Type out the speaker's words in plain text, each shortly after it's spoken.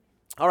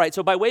All right,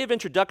 so by way of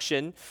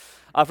introduction,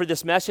 for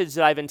this message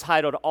that I've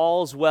entitled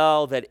All's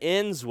Well That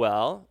Ends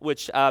Well,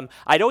 which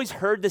I'd always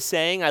heard the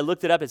saying. I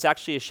looked it up. It's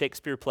actually a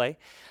Shakespeare play.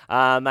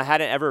 I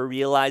hadn't ever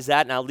realized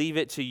that, and I'll leave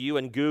it to you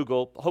and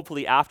Google,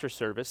 hopefully after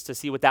service, to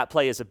see what that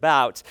play is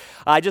about.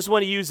 I just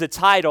want to use the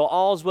title,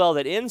 All's Well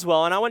That Ends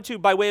Well, and I want to,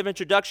 by way of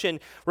introduction,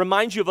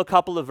 remind you of a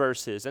couple of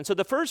verses. And so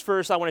the first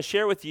verse I want to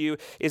share with you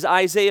is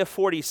Isaiah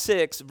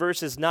 46,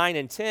 verses 9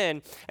 and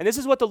 10, and this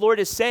is what the Lord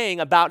is saying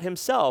about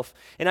himself.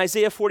 In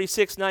Isaiah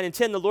 46, 9 and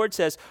 10, the Lord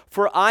says,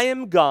 "For I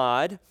am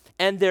God,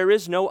 and there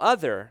is no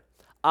other.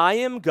 I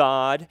am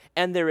God,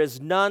 and there is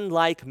none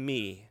like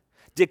me,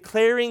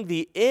 declaring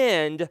the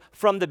end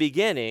from the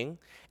beginning,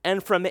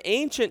 and from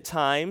ancient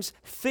times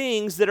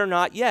things that are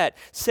not yet,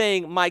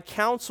 saying, my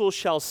counsel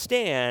shall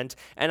stand,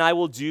 and I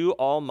will do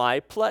all my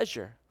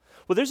pleasure."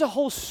 Well, there's a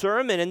whole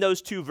sermon in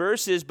those two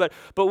verses, but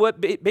what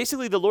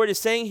basically the Lord is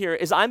saying here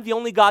is, I'm the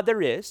only God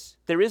there is.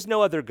 There is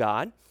no other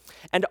God.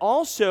 And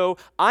also,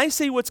 I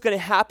say what's going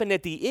to happen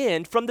at the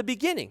end from the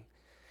beginning.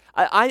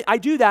 I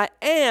do that,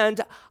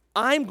 and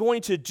I'm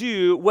going to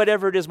do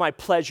whatever it is my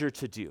pleasure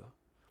to do.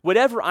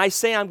 Whatever I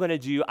say I'm going to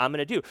do, I'm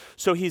going to do.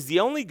 So he's the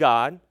only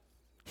God.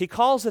 He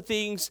calls the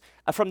things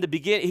from the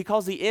beginning. He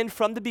calls the end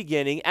from the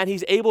beginning, and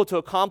he's able to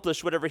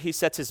accomplish whatever he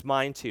sets his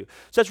mind to.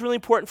 So that's really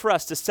important for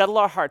us to settle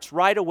our hearts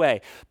right away,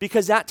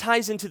 because that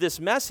ties into this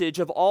message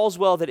of all's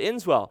well that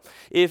ends well.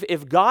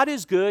 If God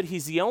is good,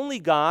 he's the only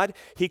God.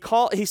 He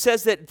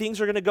says that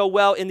things are going to go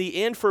well in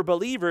the end for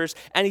believers,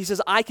 and he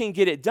says, I can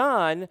get it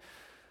done.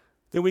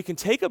 Then we can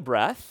take a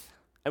breath,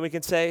 and we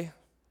can say,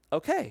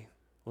 okay,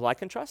 well, I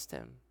can trust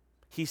him.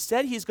 He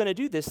said he's going to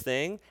do this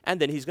thing, and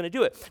then he's going to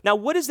do it. Now,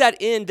 what is that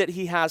end that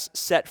he has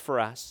set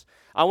for us?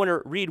 I want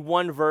to read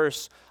one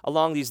verse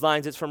along these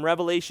lines. It's from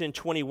Revelation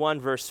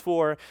 21, verse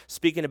 4,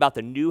 speaking about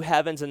the new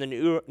heavens and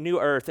the new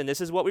earth. And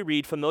this is what we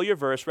read, familiar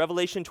verse,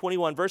 Revelation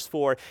 21, verse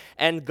 4,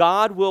 "And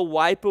God will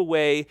wipe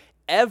away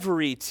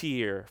every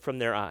tear from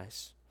their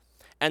eyes,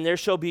 and there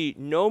shall be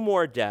no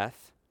more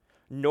death,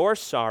 nor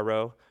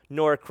sorrow,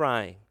 nor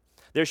crying.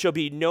 There shall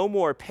be no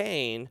more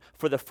pain,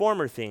 for the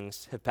former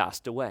things have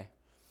passed away."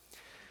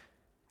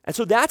 And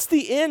so that's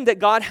the end that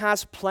God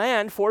has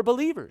planned for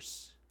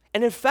believers.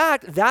 And in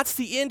fact, that's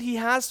the end he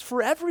has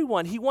for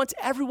everyone. He wants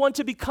everyone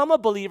to become a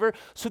believer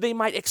so they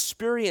might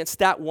experience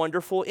that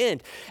wonderful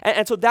end.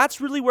 And so that's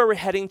really where we're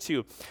heading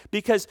to,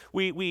 because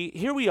we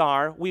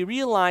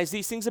realize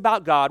these things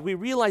about God. We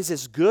realize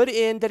this good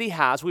end that he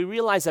has. We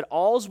realize that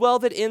all's well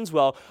that ends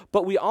well,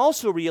 but we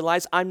also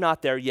realize I'm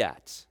not there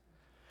yet.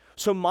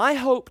 So my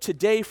hope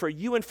today for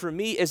you and for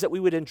me is that we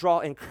would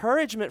draw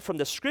encouragement from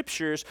the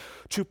scriptures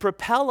to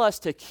propel us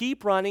to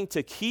keep running,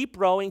 to keep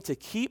rowing, to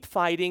keep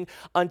fighting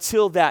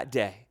until that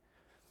day.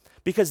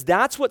 Because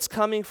that's what's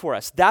coming for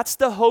us. That's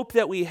the hope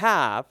that we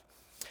have,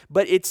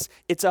 but it's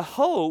a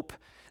hope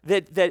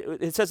that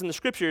it says in the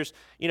scriptures,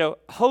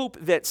 hope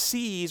that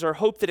sees or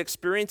hope that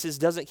experiences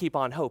doesn't keep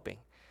on hoping,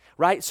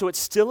 right? So it's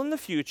still in the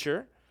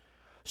future.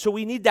 So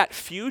we need that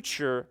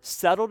future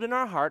settled in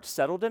our hearts,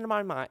 settled in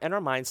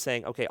our minds,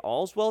 saying, okay,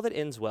 all's well that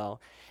ends well,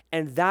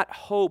 and that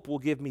hope will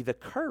give me the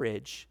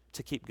courage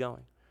to keep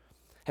going.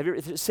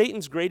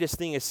 Satan's greatest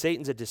thing is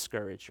Satan's a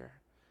discourager.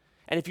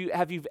 And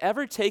have you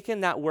ever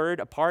taken that word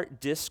apart,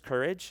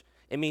 discourage?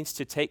 It means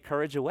to take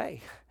courage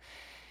away.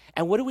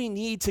 And what do we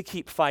need to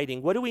keep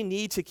fighting? What do we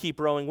need to keep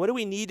rowing? What do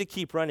we need to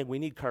keep running? We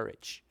need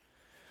courage.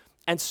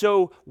 And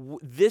so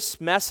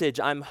this message,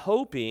 I'm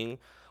hoping,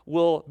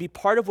 will be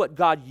part of what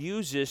God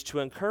uses to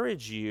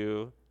encourage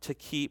you to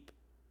keep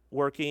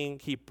working,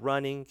 keep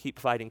running, keep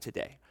fighting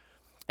today.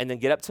 And then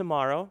get up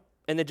tomorrow,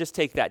 and then just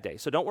take that day.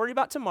 So don't worry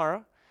about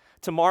tomorrow.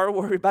 Tomorrow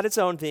will worry about its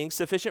own things.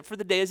 Sufficient for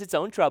the day is its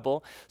own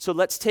trouble. So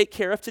let's take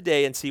care of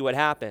today and see what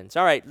happens.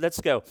 All right,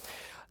 let's go.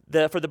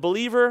 For the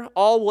believer,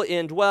 all will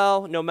end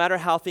well, no matter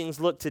how things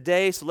look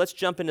today. So let's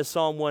jump into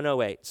Psalm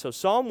 108. So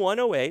Psalm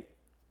 108,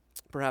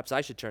 perhaps I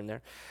should turn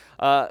there.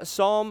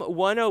 Psalm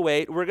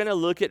 108, we're going to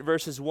look at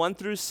verses 1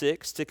 through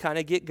 6 to kind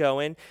of get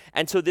going.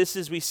 And so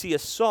we see a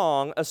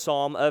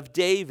psalm of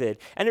David.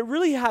 And it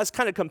really has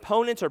kind of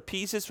components or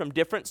pieces from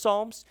different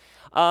psalms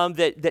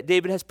that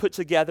David has put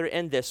together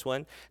in this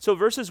one. So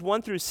verses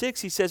 1 through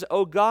 6, he says,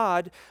 "O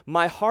God,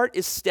 my heart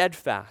is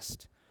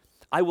steadfast.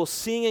 I will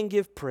sing and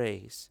give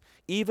praise,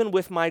 even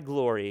with my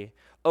glory.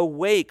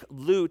 Awake,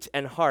 lute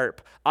and harp.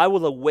 I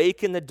will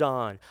awake in the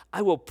dawn.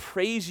 I will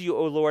praise you,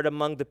 O Lord,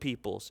 among the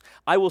peoples.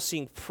 I will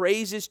sing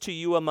praises to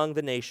you among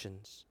the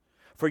nations.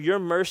 For your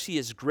mercy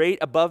is great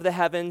above the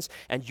heavens,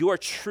 and your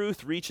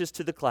truth reaches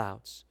to the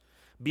clouds.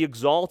 Be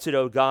exalted,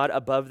 O God,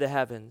 above the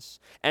heavens,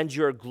 and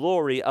your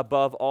glory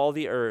above all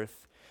the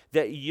earth,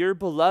 that your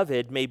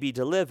beloved may be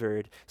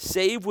delivered.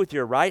 Save with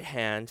your right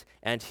hand,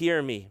 and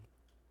hear me."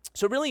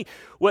 So really,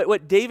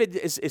 what David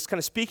is kind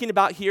of speaking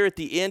about here at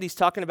the end, he's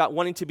talking about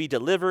wanting to be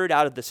delivered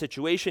out of the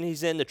situation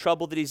he's in, the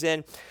trouble that he's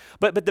in.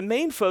 But the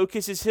main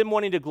focus is him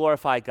wanting to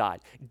glorify God.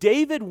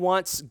 David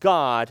wants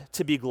God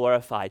to be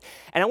glorified.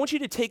 And I want you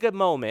to take a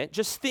moment,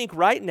 just think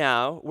right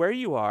now where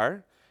you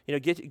are,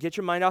 get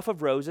your mind off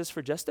of roses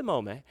for just a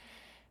moment,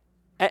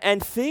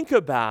 And think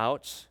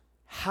about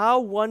how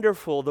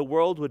wonderful the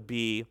world would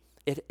be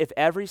if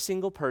every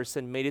single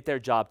person made it their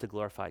job to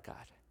glorify God.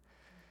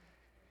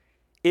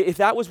 If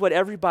that was what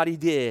everybody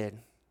did,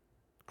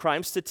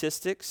 crime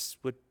statistics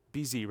would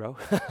be zero.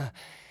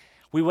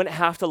 We wouldn't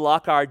have to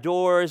lock our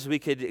doors. We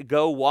could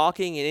go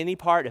walking in any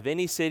part of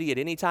any city at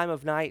any time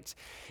of night.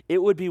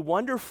 It would be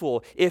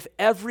wonderful if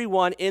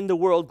everyone in the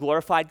world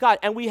glorified God.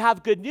 And we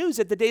have good news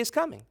that the day is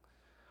coming,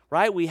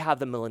 right? We have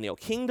the millennial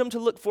kingdom to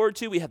look forward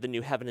to. We have the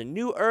new heaven and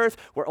new earth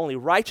where only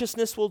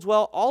righteousness will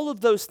dwell, all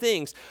of those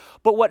things.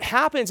 But what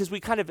happens is we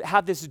kind of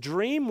have this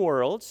dream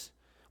world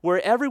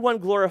where everyone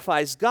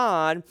glorifies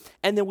God,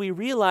 and then we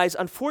realize,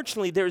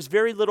 unfortunately, there's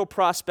very little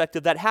prospect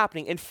of that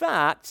happening. In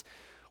fact,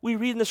 we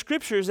read in the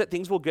scriptures that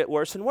things will get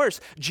worse and worse.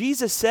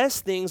 Jesus says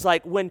things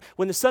like, when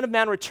the Son of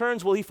Man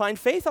returns, will he find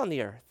faith on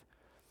the earth?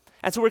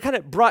 And so we're kind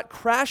of brought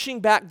crashing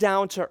back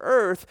down to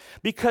earth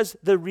because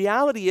the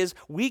reality is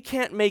we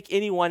can't make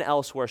anyone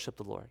else worship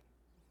the Lord.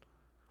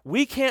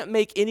 We can't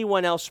make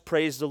anyone else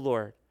praise the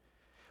Lord.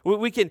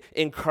 We can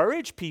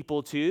encourage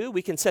people to,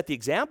 we can set the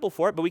example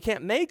for it, but we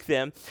can't make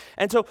them.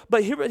 And so,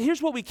 but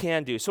here's what we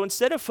can do. So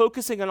instead of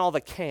focusing on all the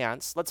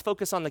can'ts, let's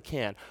focus on the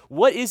can.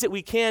 What is it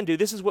we can do?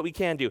 This is what we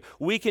can do.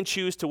 We can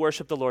choose to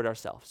worship the Lord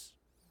ourselves.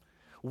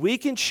 We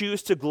can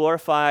choose to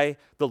glorify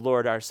the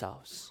Lord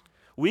ourselves.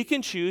 We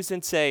can choose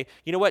and say,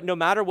 you know what, no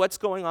matter what's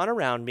going on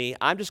around me,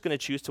 I'm just going to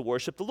choose to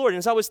worship the Lord. And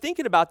as I was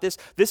thinking about this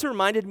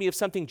reminded me of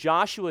something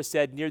Joshua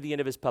said near the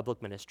end of his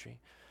public ministry.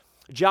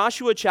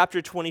 Joshua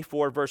chapter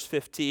 24, verse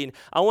 15.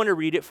 I want to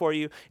read it for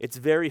you. It's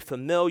very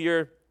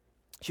familiar.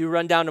 If you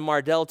run down to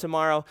Mardell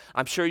tomorrow,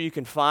 I'm sure you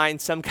can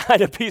find some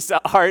kind of piece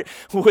of art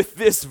with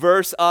this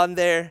verse on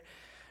there.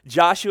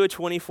 Joshua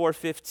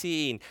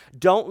 24:15.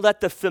 Don't let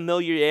the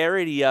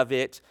familiarity of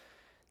it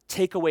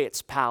take away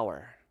its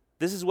power.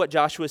 This is what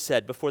Joshua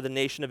said before the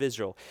nation of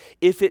Israel.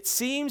 If it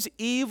seems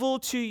evil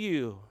to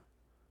you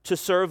to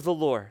serve the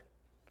Lord,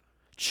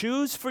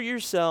 choose for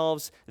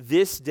yourselves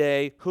this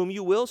day whom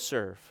you will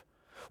serve.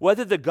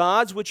 Whether the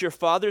gods which your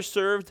fathers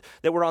served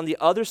that were on the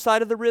other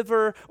side of the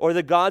river, or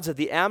the gods of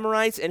the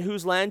Amorites in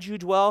whose land you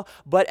dwell.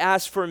 But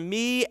as for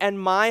me and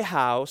my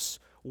house,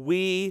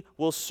 we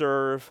will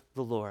serve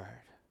the Lord.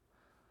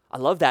 I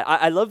love that.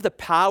 I love the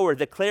power,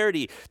 the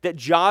clarity that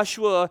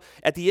Joshua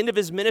at the end of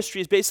his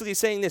ministry is basically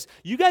saying this.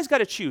 You guys got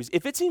to choose.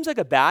 If it seems like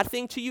a bad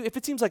thing to you, if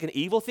it seems like an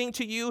evil thing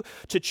to you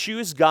to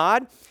choose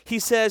God, he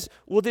says,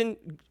 well then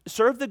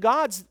serve the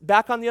gods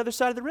back on the other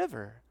side of the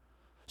river.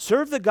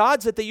 Serve the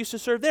gods that they used to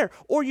serve there.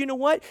 Or you know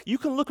what? You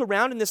can look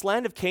around in this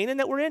land of Canaan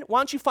that we're in. Why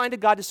don't you find a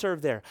God to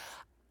serve there?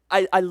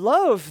 I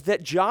love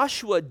that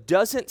Joshua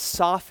doesn't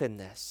soften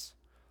this.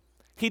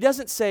 He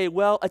doesn't say,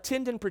 well,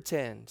 attend and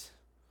pretend.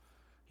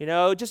 You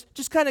know,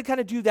 just kind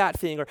of do that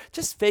thing, or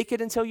just fake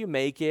it until you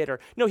make it. Or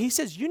no, he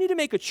says you need to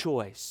make a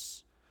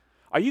choice.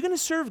 Are you going to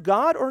serve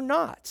God or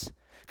not?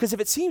 Because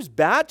if it seems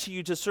bad to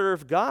you to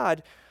serve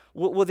God,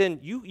 well, then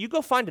you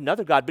go find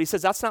another God. But he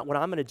says, that's not what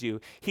I'm going to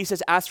do. He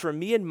says, as for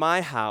me and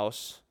my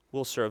house,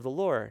 we'll serve the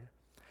Lord.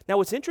 Now,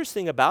 what's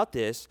interesting about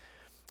this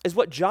is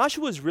what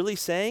Joshua is really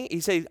saying.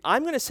 He's saying,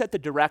 I'm going to set the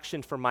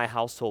direction for my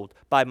household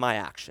by my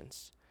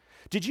actions.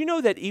 Did you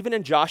know that even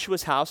in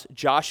Joshua's house,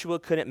 Joshua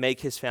couldn't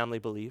make his family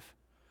believe?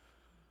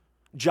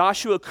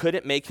 Joshua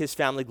couldn't make his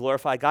family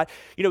glorify God.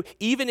 You know,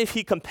 even if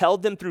he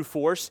compelled them through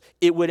force,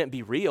 it wouldn't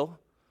be real.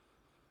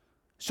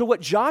 So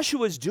what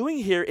Joshua is doing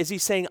here is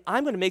he's saying,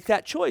 I'm going to make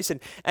that choice. And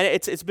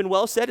it's been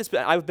well said,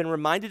 I've been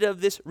reminded of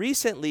this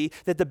recently,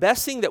 that the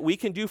best thing that we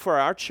can do for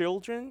our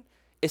children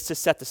is to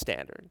set the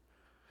standard.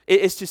 It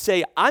is to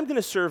say, I'm going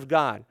to serve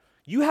God.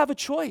 You have a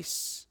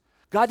choice.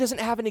 God doesn't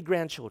have any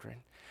grandchildren,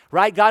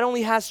 right? God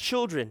only has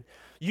children.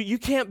 You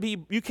can't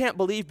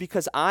believe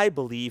because I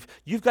believe.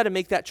 You've got to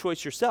make that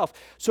choice yourself.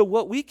 So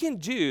what we can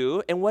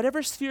do, in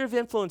whatever sphere of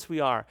influence we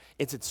are,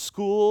 it's at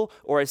school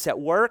or it's at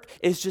work,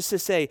 is just to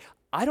say,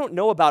 I don't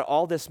know about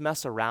all this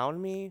mess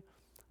around me,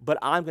 but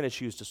I'm going to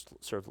choose to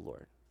serve the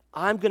Lord.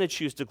 I'm going to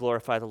choose to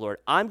glorify the Lord.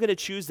 I'm going to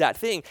choose that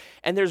thing.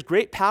 And there's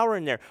great power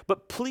in there.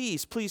 But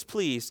please, please,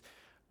 please,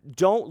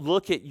 don't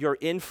look at your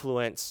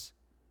influence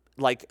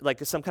like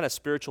some kind of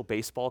spiritual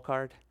baseball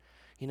card.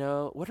 You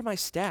know, what are my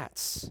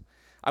stats?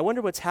 I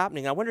wonder what's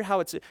happening. I wonder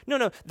how it's...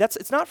 No,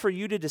 it's not for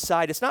you to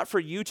decide. It's not for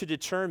you to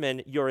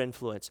determine your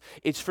influence.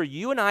 It's for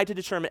you and I to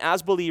determine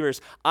as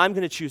believers, I'm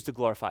going to choose to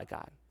glorify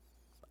God.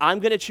 I'm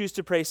going to choose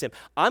to praise him.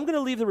 I'm going to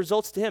leave the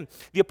results to him.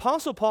 The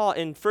Apostle Paul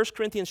in 1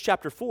 Corinthians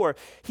chapter 4,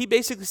 he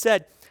basically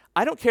said,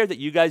 I don't care that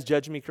you guys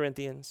judge me,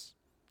 Corinthians.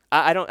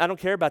 I don't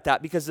care about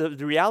that, because the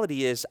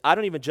reality is I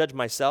don't even judge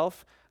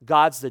myself.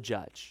 God's the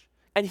judge.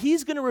 And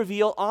he's going to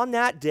reveal on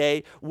that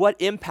day what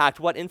impact,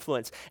 what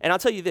influence. And I'll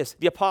tell you this,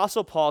 the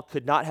Apostle Paul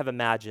could not have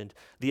imagined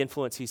the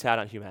influence he's had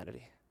on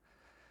humanity.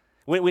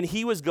 When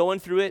he was going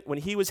through it, when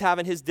he was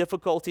having his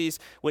difficulties,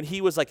 when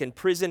he was like in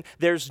prison,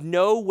 there's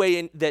no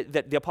way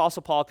that the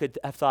Apostle Paul could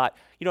have thought,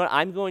 you know what,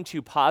 I'm going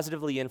to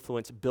positively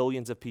influence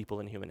billions of people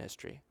in human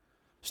history.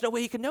 There's no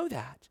way he could know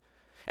that.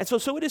 And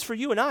so it is for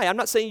you and I. I'm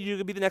not saying you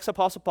could be the next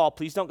Apostle Paul.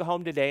 Please don't go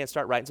home today and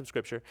start writing some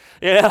scripture.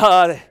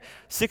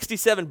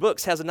 67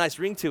 books has a nice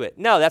ring to it.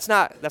 No, that's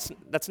not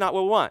what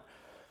we want.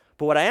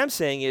 But what I am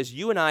saying is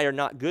you and I are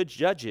not good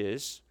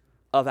judges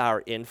of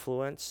our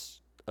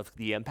influence, of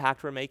the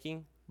impact we're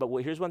making. But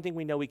here's one thing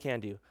we know we can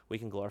do. We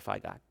can glorify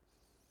God.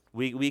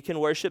 We can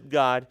worship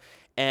God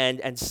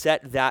and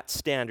set that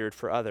standard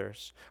for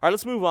others. All right,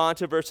 let's move on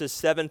to verses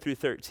 7 through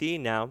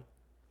 13 now.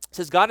 It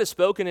says, God has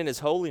spoken in his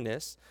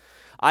holiness.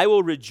 I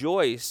will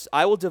rejoice.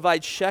 I will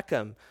divide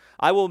Shechem.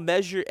 I will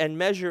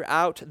measure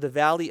out the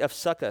valley of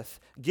Succoth.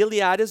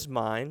 Gilead is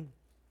mine.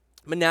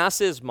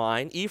 Manasseh is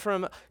mine.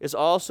 Ephraim is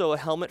also a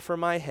helmet for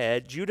my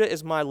head. Judah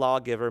is my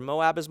lawgiver.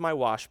 Moab is my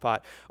washpot.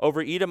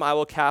 Over Edom I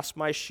will cast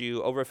my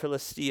shoe. Over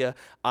Philistia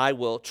I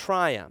will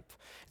triumph.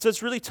 So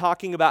it's really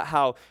talking about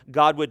how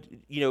God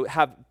would,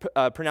 have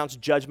pronounced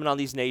judgment on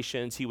these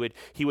nations. He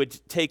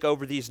would take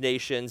over these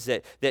nations,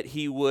 that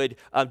he would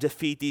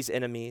defeat these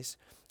enemies.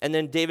 And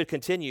then David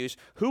continues,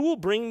 who will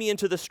bring me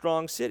into the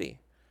strong city?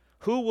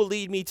 Who will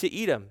lead me to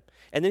Edom?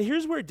 And then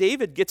here's where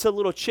David gets a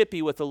little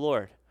chippy with the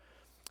Lord.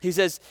 He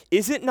says,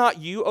 is it not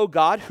you, O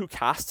God, who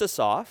cast us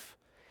off?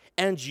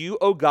 And you,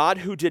 O God,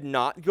 who did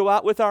not go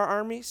out with our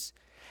armies?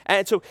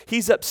 And so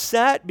he's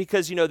upset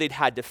because, they'd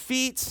had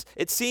defeats,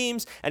 it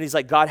seems. And he's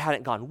like, God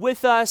hadn't gone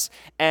with us.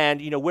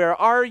 And, where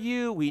are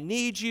you? We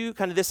need you.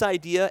 Kind of this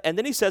idea. And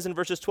then he says in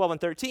verses 12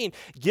 and 13,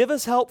 give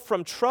us help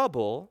from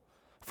trouble,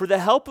 for the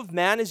help of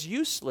man is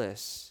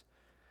useless.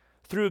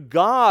 Through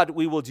God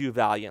we will do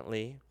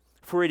valiantly,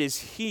 for it is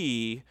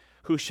he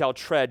who shall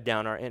tread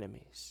down our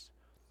enemies.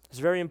 It's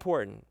very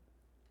important.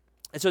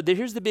 And so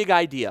here's the big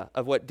idea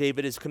of what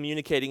David is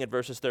communicating in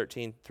verses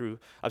 7 through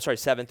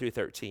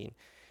 13.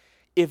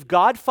 If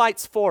God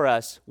fights for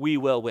us, we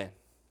will win.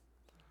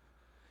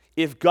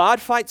 If God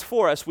fights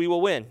for us, we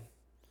will win.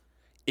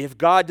 If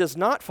God does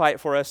not fight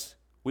for us,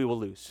 we will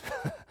lose.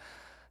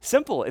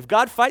 Simple. If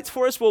God fights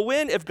for us, we'll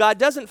win. If God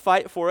doesn't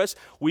fight for us,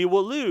 we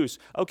will lose.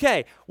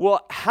 Okay,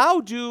 well,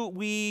 how do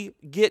we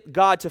get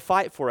God to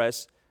fight for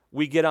us?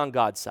 We get on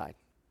God's side.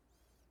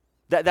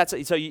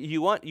 So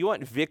you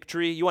want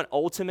victory, you want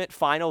ultimate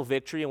final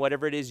victory in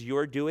whatever it is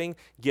you're doing,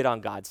 get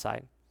on God's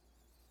side.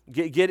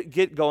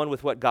 Get going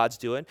with what God's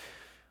doing.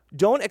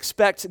 Don't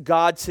expect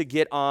God to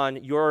get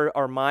on your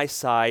or my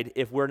side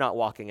if we're not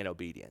walking in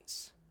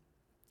obedience.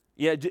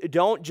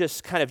 Don't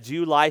just kind of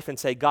do life and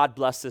say, God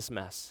bless this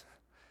mess.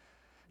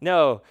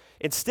 No,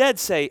 instead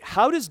say,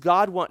 how does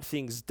God want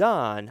things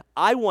done?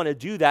 I want to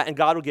do that, and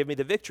God will give me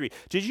the victory.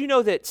 Did you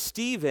know that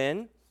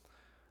Stephen,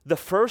 the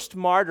first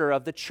martyr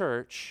of the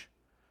church,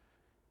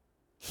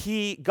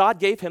 God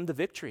gave him the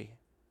victory?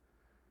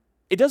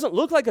 It doesn't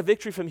look like a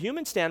victory from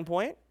human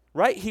standpoint,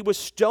 right? He was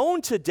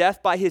stoned to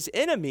death by his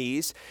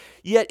enemies,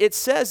 yet it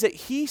says that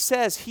he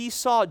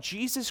saw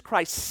Jesus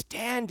Christ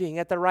standing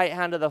at the right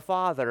hand of the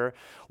Father,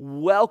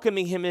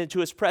 welcoming him into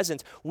his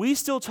presence. We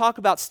still talk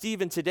about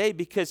Stephen today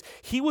because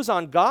he was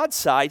on God's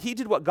side. He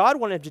did what God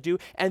wanted him to do,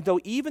 and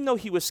even though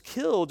he was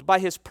killed by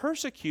his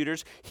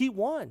persecutors, he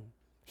won.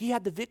 He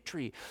had the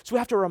victory. So we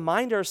have to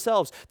remind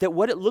ourselves that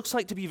what it looks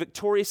like to be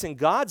victorious in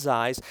God's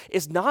eyes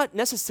is not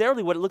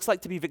necessarily what it looks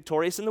like to be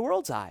victorious in the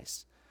world's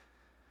eyes.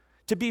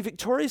 To be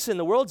victorious in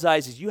the world's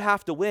eyes is you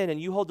have to win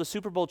and you hold the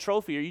Super Bowl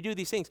trophy or you do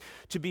these things.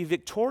 To be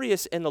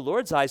victorious in the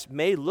Lord's eyes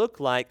may look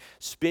like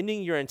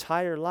spending your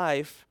entire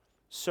life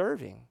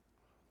serving.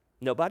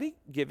 Nobody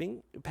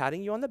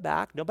patting you on the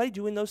back, nobody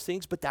doing those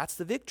things, but that's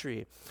the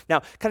victory.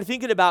 Now, kind of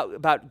thinking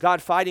about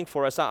God fighting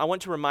for us, I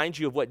want to remind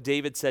you of what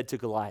David said to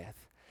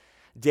Goliath.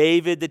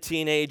 David, the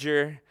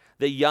teenager,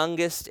 the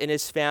youngest in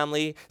his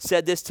family,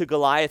 said this to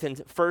Goliath in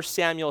 1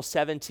 Samuel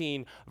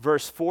 17,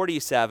 verse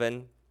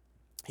 47.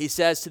 He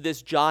says to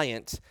this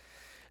giant,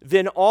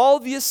 then all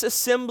this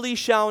assembly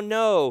shall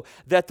know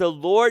that the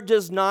Lord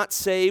does not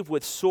save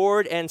with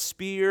sword and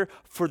spear,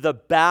 for the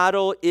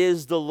battle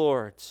is the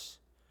Lord's,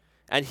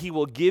 and he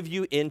will give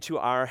you into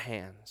our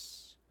hands.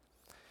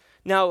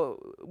 Now,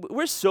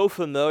 we're so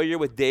familiar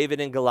with David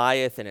and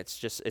Goliath, and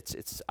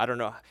it's I don't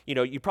know,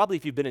 you probably,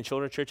 if you've been in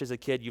children's church as a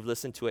kid, you've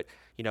listened to it,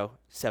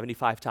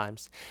 75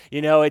 times.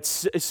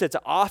 It's an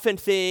often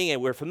thing,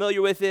 and we're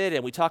familiar with it,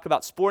 and we talk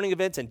about sporting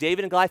events and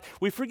David and Goliath.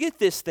 We forget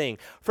this thing.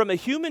 From a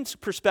human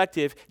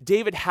perspective,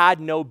 David had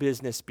no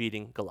business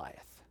beating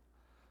Goliath.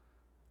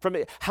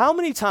 How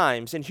many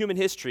times in human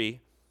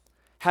history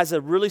has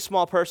a really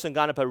small person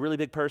gone up a really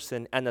big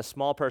person, and the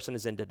small person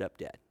has ended up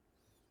dead?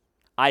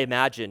 I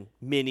imagine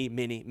many,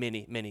 many,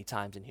 many, many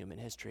times in human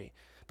history.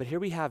 But here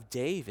we have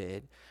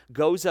David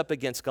goes up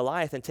against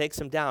Goliath and takes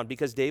him down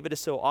because David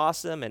is so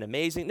awesome and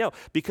amazing. No,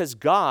 because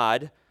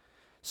God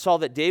saw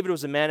that David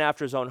was a man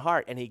after his own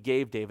heart, and he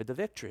gave David the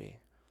victory.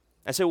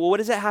 I say, well, what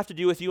does that have to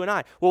do with you and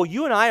I? Well,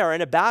 you and I are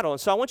in a battle, and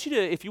so I want you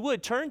to, if you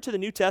would, turn to the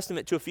New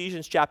Testament to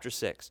Ephesians chapter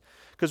 6,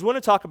 because we want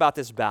to talk about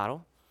this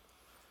battle.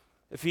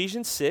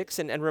 Ephesians 6,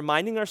 and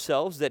reminding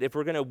ourselves that if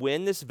we're going to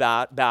win this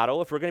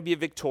battle, if we're going to be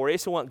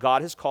victorious in what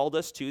God has called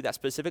us to, that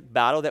specific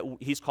battle that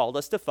he's called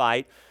us to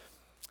fight,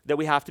 that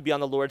we have to be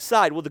on the Lord's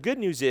side. Well, the good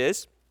news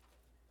is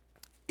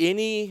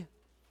any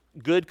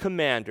good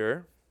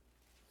commander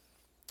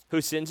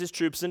who sends his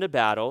troops into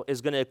battle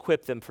is going to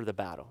equip them for the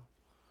battle.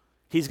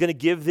 He's going to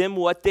give them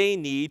what they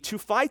need to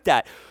fight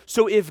that.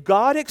 So if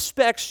God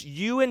expects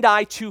you and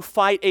I to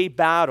fight a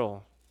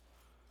battle,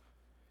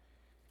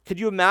 could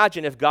you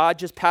imagine if God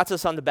just pats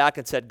us on the back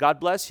and said, God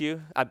bless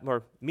you,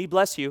 or me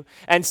bless you,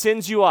 and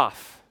sends you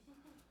off,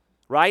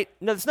 right?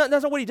 No, that's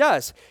not what he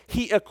does.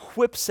 He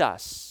equips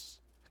us.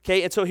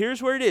 Okay, and so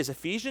here's where it is.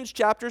 Ephesians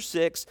chapter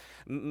 6,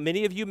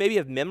 many of you maybe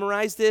have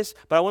memorized this,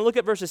 but I want to look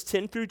at verses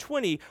 10 through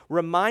 20,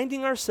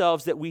 reminding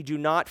ourselves that we do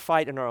not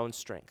fight in our own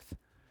strength.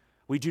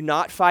 We do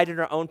not fight in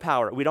our own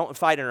power. We don't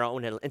fight in our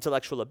own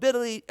intellectual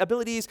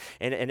abilities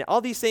and all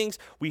these things.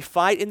 We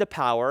fight in the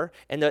power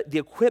and the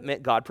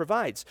equipment God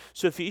provides.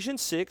 So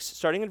Ephesians 6,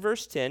 starting in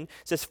verse 10,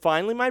 says,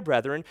 finally, my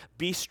brethren,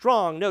 be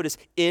strong, notice,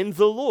 in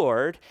the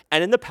Lord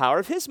and in the power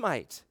of his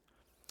might.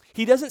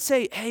 He doesn't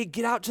say, hey,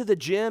 get out to the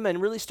gym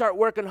and really start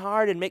working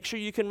hard and make sure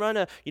you can run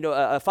a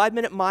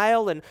 5-minute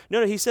mile. And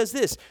no, he says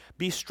this,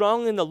 be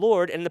strong in the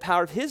Lord and in the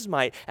power of his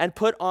might and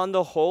put on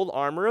the whole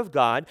armor of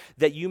God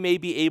that you may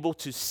be able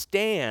to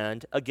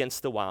stand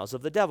against the wiles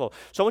of the devil.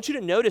 So I want you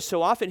to notice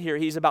so often here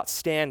he's about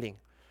standing.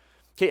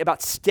 Okay,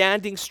 about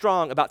standing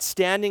strong, about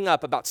standing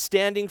up, about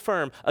standing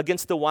firm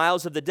against the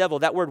wiles of the devil.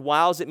 That word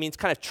wiles, it means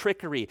kind of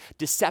trickery,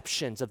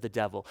 deceptions of the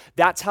devil.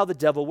 That's how the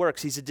devil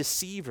works. He's a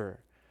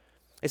deceiver.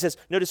 It says,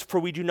 notice, for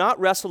we do not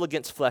wrestle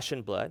against flesh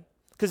and blood.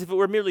 Because if it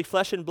were merely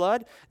flesh and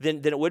blood,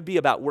 then it would be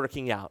about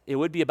working out. It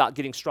would be about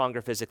getting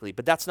stronger physically.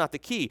 But that's not the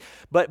key.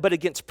 But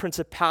against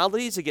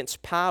principalities,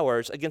 against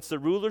powers, against the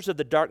rulers of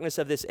the darkness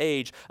of this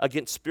age,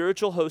 against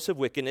spiritual hosts of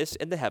wickedness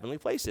in the heavenly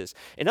places.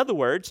 In other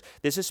words,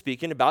 this is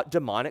speaking about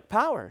demonic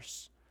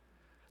powers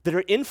that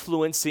are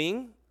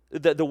influencing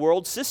the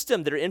world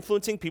system, that are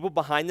influencing people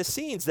behind the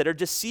scenes, that are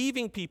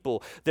deceiving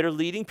people, that are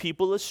leading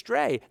people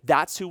astray.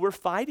 That's who we're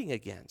fighting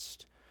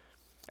against.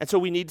 And so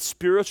we need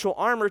spiritual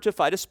armor to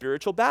fight a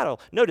spiritual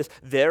battle. Notice,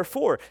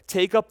 therefore,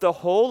 take up the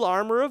whole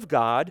armor of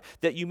God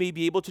that you may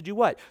be able to do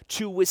what?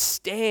 To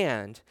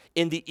withstand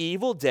in the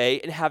evil day,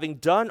 and having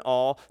done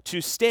all, to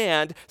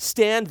stand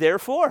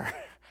therefore.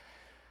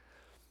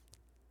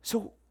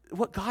 So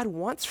what God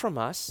wants from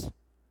us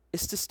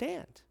is to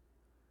stand.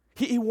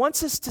 He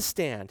wants us to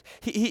stand.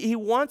 He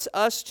wants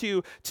us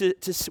to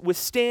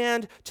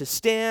withstand, to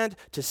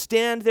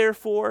stand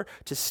therefore,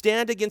 to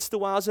stand against the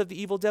wiles of the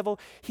evil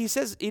devil. He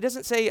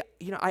doesn't say,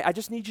 I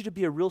just need you to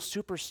be a real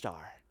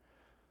superstar.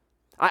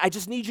 I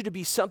just need you to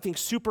be something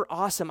super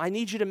awesome. I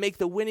need you to make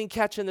the winning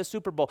catch in the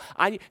Super Bowl.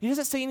 He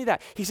doesn't say any of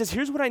that. He says,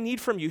 here's what I need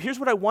from you. Here's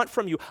what I want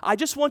from you. I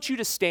just want you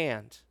to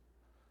stand.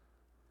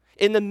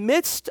 In the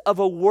midst of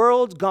a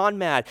world gone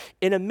mad,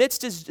 in the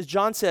midst, as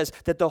John says,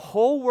 that the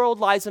whole world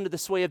lies under the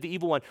sway of the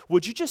evil one,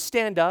 would you just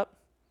stand up?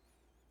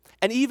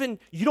 And even,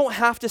 you don't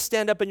have to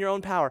stand up in your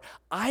own power.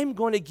 I'm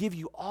going to give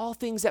you all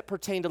things that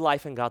pertain to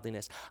life and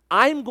godliness.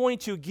 I'm going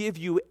to give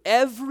you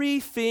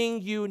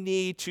everything you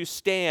need to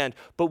stand,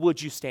 but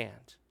would you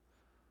stand?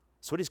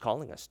 That's what he's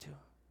calling us to.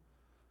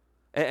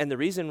 And the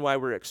reason why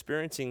we're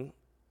experiencing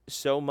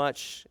so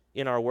much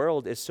in our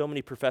world is so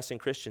many professing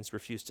Christians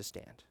refuse to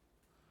stand.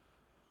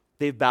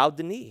 They've bowed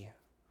the knee.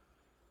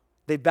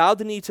 They've bowed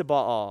the knee to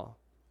Baal.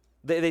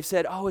 They've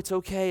said, oh, it's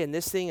okay, and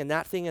this thing and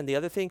that thing and the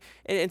other thing.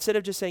 And instead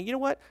of just saying, you know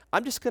what?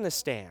 I'm just going to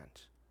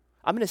stand.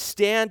 I'm going to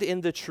stand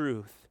in the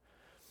truth.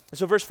 And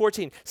so verse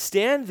 14,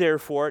 stand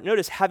therefore,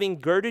 notice, having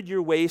girded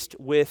your waist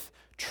with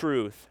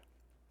truth.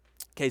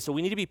 Okay, so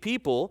we need to be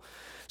people.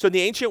 So in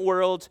the ancient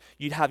world,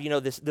 you'd have,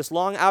 this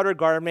long outer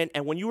garment,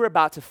 and when you were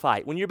about to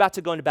fight, when you're about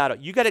to go into battle,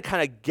 you got to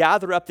kind of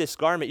gather up this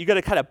garment. You got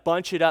to kind of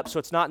bunch it up so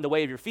it's not in the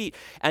way of your feet,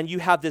 and you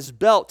have this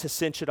belt to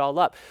cinch it all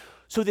up.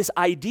 So this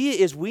idea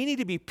is we need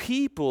to be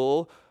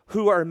people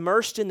who are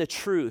immersed in the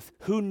truth,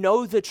 who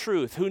know the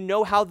truth, who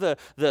know how the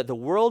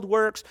world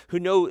works, who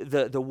know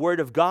the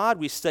Word of God.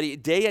 We study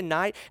it day and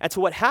night, and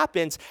so what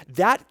happens,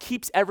 that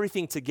keeps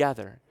everything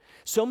together.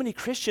 So many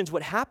Christians,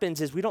 what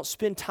happens is we don't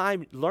spend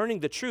time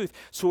learning the truth,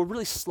 so we're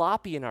really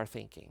sloppy in our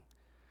thinking.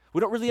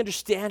 We don't really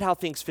understand how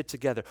things fit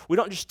together. We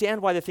don't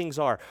understand why the things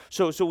are.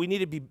 So we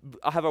need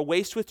to have our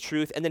waist with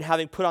truth, and then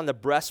having put on the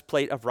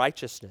breastplate of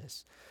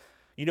righteousness.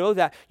 You know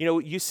that,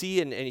 you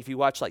see, and if you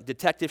watch like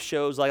detective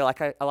shows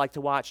like I like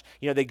to watch,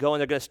 they go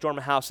and they're going to storm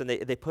a house and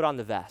they put on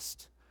the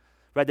vest.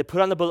 Right? They put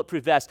on the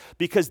bulletproof vest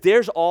because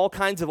there's all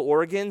kinds of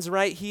organs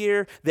right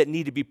here that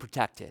need to be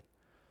protected.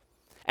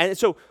 And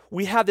so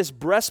we have this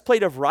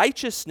breastplate of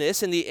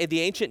righteousness. In the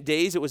ancient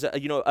days, it was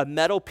a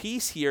metal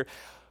piece here.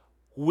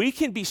 We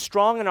can be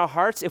strong in our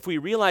hearts if we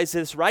realize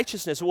this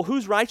righteousness. Well,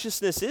 whose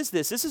righteousness is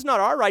this? This is not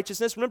our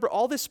righteousness. Remember,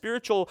 all this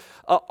spiritual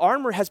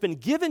armor has been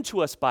given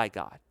to us by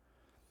God.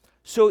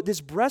 So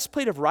this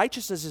breastplate of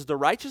righteousness is the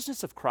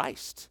righteousness of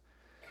Christ.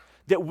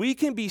 That we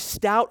can be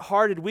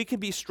stout-hearted, we can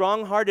be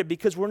strong-hearted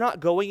because we're not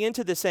going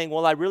into this saying,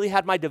 well, I really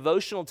had my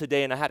devotional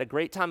today and I had a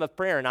great time of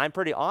prayer and I'm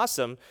pretty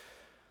awesome.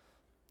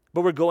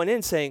 But we're going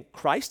in saying,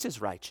 Christ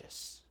is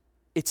righteous.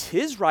 It's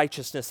his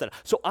righteousness.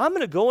 So I'm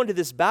going to go into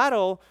this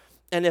battle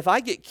And if I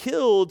get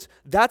killed,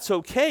 that's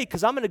okay,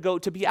 because I'm going to go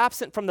to be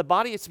absent from the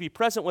body is to be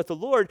present with the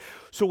Lord.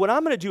 So what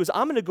I'm going to do is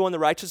I'm going to go in the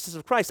righteousness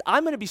of Christ.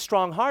 I'm going to be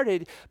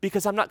strong-hearted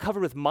because I'm not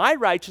covered with my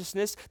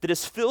righteousness that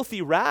is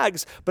filthy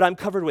rags, but I'm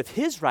covered with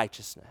his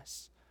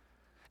righteousness.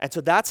 And so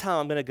that's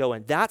how I'm going to go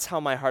in. That's how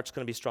my heart's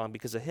going to be strong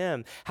because of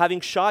him, having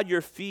shod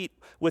your feet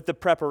with the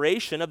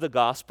preparation of the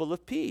gospel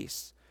of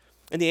peace.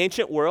 In the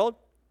ancient world,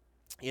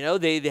 you know,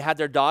 they had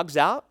their dogs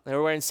out. They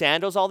were wearing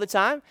sandals all the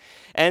time.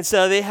 And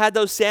so they had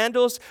those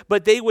sandals,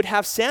 but they would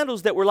have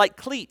sandals that were like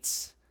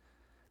cleats.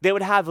 They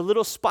would have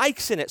little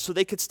spikes in it so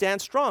they could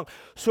stand strong.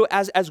 So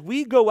as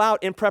we go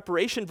out in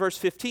preparation, verse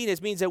 15,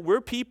 it means that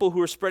we're people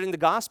who are spreading the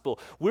gospel.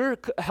 We're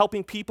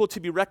helping people to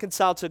be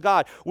reconciled to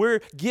God.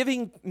 We're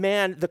giving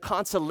man the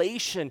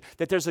consolation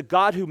that there's a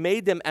God who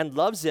made them and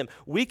loves them.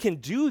 We can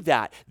do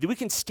that. We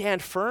can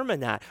stand firm in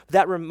that.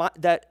 That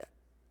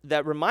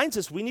reminds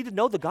us we need to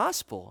know the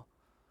gospel.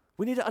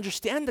 We need to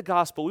understand the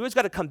gospel. We always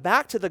got to come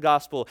back to the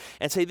gospel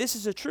and say this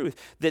is the truth,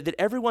 that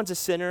everyone's a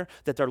sinner,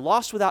 that they're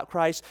lost without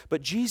Christ,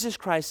 but Jesus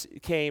Christ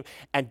came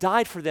and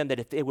died for them, that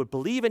if they would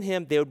believe in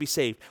him, they would be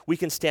saved. We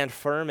can stand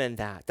firm in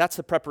that. That's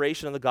the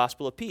preparation of the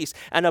gospel of peace.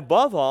 And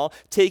above all,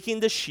 taking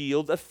the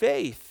shield of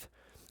faith.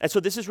 And so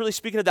this is really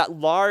speaking of that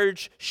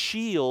large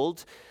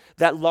shield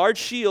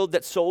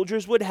that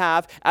soldiers would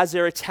have as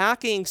they're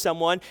attacking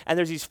someone, and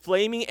there's these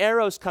flaming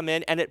arrows come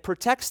in, and it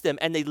protects them,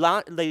 and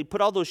they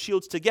put all those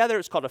shields together.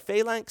 It's called a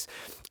phalanx,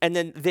 and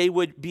then they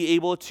would be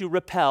able to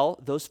repel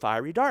those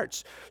fiery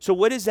darts. So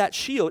what is that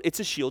shield? It's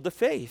a shield of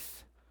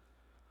faith.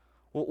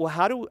 Well,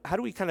 how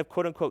do we kind of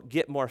quote-unquote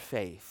get more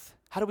faith?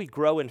 How do we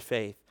grow in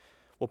faith?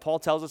 Well, Paul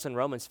tells us in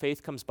Romans,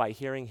 faith comes by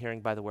hearing,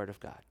 hearing by the word of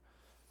God.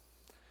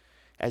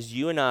 As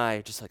you and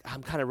I, just like,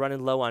 I'm kind of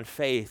running low on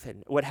faith.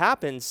 And what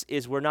happens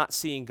is we're not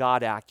seeing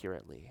God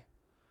accurately.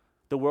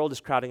 The world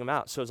is crowding him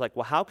out. So it's like,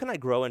 well, how can I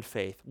grow in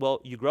faith? Well,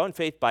 you grow in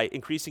faith by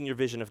increasing your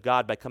vision of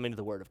God by coming to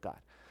the word of God.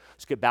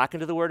 Let's get back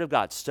into the word of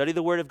God. Study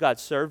the word of God.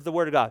 Serve the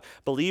word of God.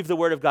 Believe the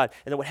word of God.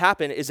 And then what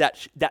happens is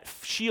that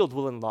shield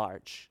will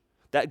enlarge.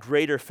 That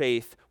greater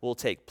faith will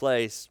take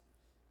place.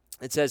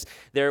 It says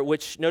there,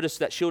 notice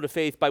that shield of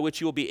faith by which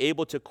you will be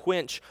able to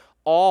quench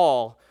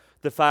all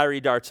the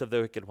fiery darts of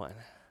the wicked one.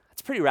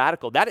 It's pretty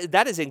radical.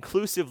 That is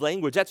inclusive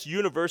language. That's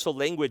universal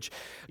language.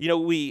 You know,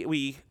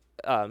 we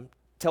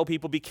tell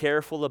people be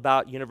careful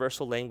about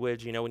universal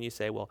language. You know, when you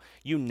say, well,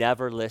 you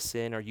never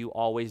listen or you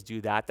always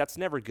do that, that's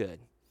never good.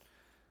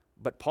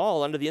 But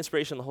Paul, under the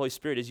inspiration of the Holy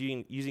Spirit, is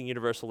using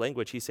universal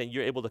language. He's saying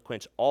you're able to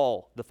quench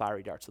all the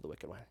fiery darts of the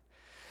wicked one.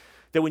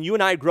 That when you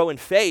and I grow in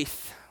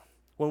faith,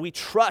 when we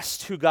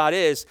trust who God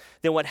is,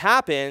 then what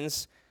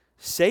happens,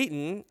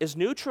 Satan is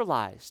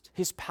neutralized.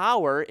 His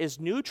power is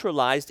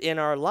neutralized in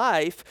our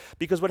life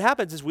because what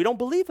happens is we don't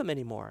believe him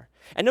anymore.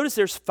 And notice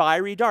there's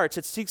fiery darts.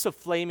 It speaks of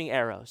flaming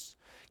arrows.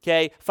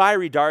 Okay,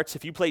 fiery darts,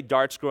 if you played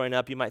darts growing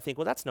up, you might think,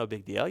 well, that's no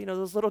big deal. You know,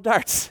 those little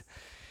darts.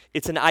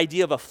 It's an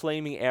idea of a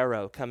flaming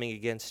arrow coming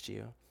against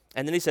you.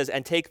 And then he says,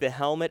 and take the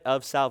helmet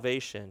of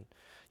salvation.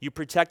 You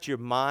protect your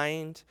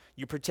mind,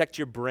 you protect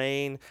your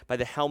brain by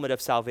the helmet of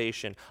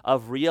salvation,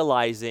 of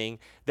realizing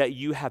that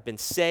you have been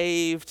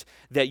saved,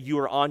 that you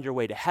are on your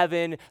way to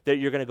heaven, that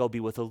you're going to go be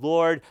with the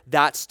Lord.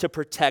 That's to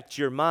protect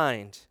your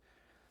mind,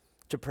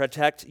 to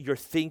protect your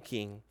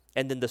thinking,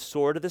 and then the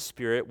sword of the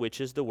Spirit,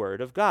 which is the word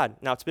of God.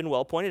 Now, it's been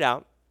well pointed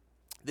out,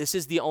 this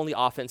is the only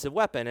offensive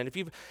weapon. And if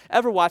you've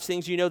ever watched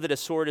things, you know that a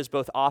sword is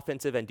both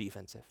offensive and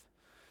defensive.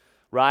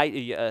 Right?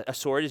 A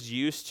sword is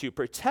used to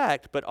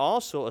protect, but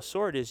also a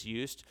sword is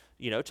used,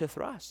 to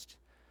thrust.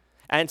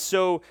 And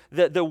so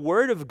the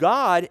word of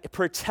God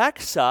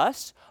protects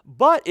us,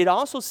 but it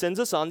also sends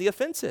us on the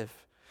offensive.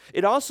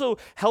 It also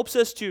helps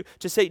us to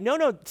say,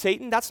 no,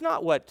 Satan, that's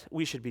not what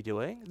we should be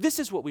doing. This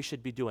is what we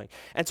should be doing.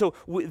 And so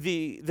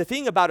the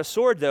thing about a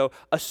sword, though,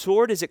 a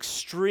sword is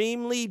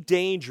extremely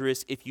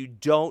dangerous if you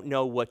don't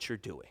know what you're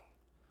doing.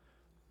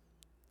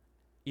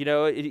 You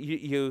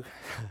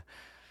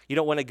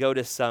don't want to go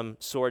to some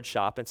sword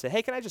shop and say,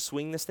 hey, can I just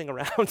swing this thing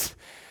around?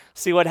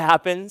 See what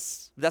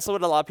happens? That's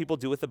what a lot of people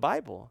do with the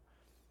Bible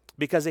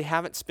because they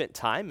haven't spent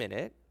time in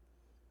it,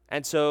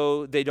 and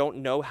so they don't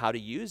know how to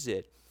use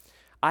it.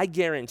 I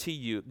guarantee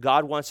you,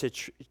 God wants to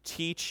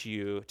teach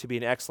you to be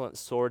an excellent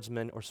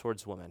swordsman or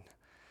swordswoman.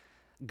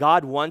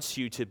 God wants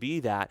you to be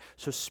that.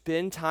 So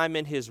spend time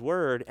in his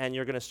word, and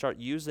you're going to start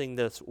using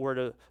the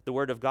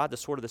word of God, the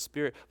sword of the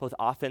Spirit, both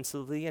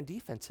offensively and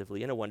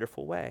defensively in a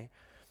wonderful way.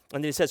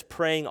 And then it says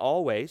praying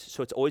always,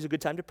 so it's always a good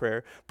time to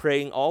pray.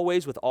 Praying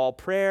always with all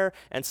prayer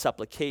and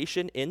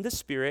supplication in the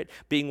Spirit,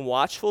 being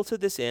watchful to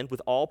this end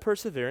with all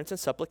perseverance and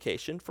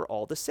supplication for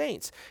all the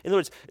saints. In other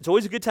words, it's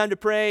always a good time to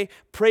pray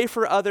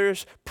for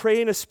others,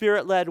 pray in a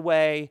Spirit-led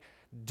way,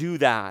 do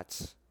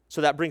that.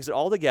 So that brings it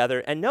all together.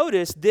 And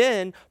notice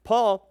then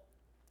Paul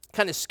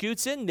kind of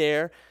scoots in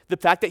there the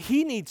fact that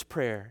he needs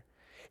prayer.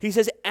 He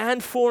says,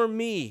 and for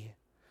me.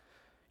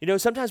 You know,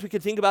 sometimes we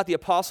could think about the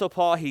Apostle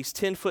Paul. He's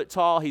 10 foot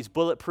tall. He's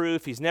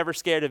bulletproof. He's never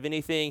scared of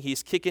anything.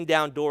 He's kicking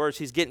down doors.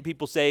 He's getting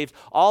people saved.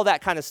 All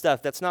that kind of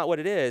stuff. That's not what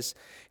it is.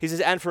 He says,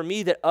 and for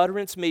me that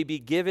utterance may be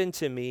given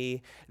to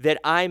me, that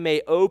I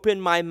may open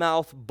my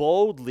mouth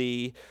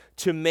boldly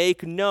to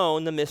make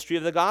known the mystery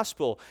of the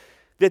gospel.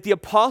 That the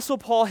Apostle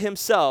Paul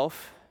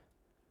himself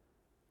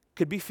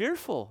could be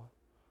fearful.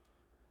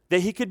 That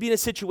he could be in a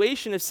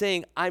situation of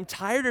saying, I'm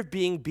tired of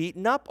being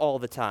beaten up all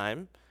the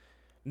time.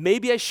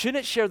 Maybe I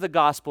shouldn't share the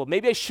gospel.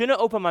 Maybe I shouldn't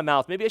open my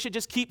mouth. Maybe I should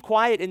just keep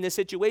quiet in this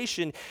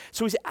situation.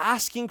 So he's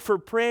asking for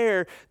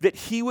prayer that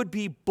he would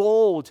be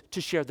bold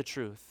to share the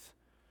truth.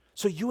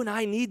 So you and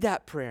I need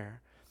that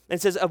prayer. And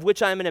it says, of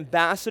which I am an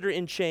ambassador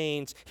in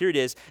chains. Here it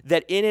is,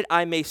 that in it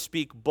I may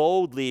speak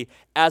boldly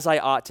as I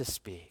ought to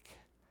speak.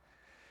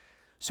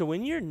 So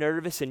when you're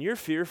nervous and you're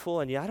fearful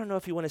and I don't know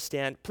if you want to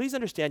stand, please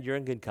understand you're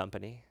in good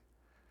company.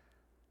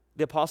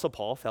 The Apostle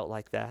Paul felt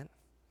like that,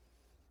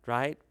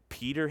 right?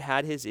 Peter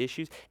had his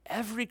issues.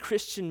 Every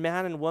Christian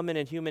man and woman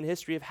in human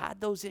history have had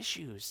those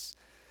issues.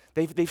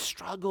 They've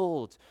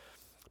struggled.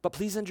 But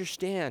please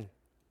understand,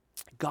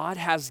 God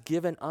has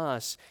given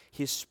us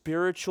his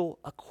spiritual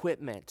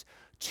equipment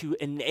to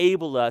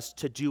enable us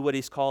to do what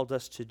he's called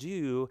us to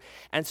do.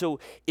 And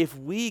so if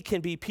we can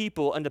be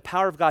people in the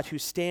power of God who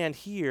stand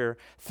here,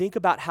 think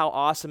about how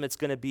awesome it's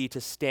going to be to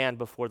stand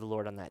before the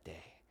Lord on that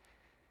day.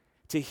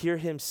 To hear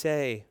him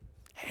say,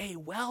 hey,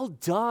 well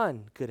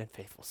done, good and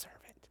faithful servant.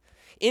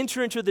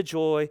 Enter into the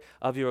joy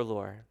of your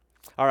Lord.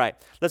 All right,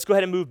 let's go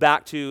ahead and move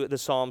back to the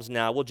Psalms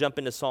now. We'll jump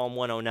into Psalm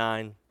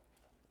 109.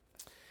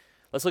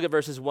 Let's look at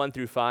verses 1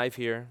 through 5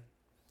 here.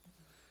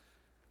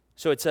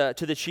 So it's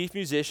to the chief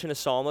musician, a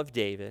psalm of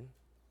David.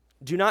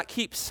 Do not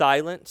keep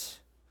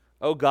silent,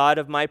 O God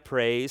of my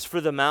praise, for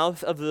the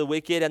mouth of the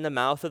wicked and the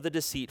mouth of the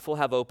deceitful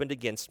have opened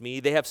against me.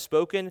 They have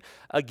spoken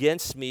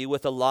against me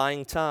with a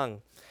lying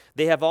tongue.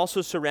 They have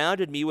also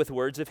surrounded me with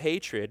words of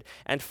hatred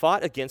and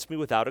fought against me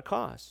without a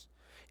cause.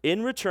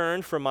 In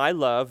return for my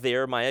love, they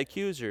are my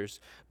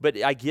accusers,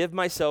 but I give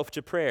myself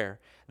to prayer.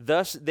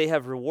 Thus they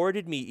have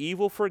rewarded me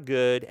evil for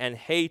good and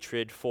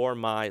hatred for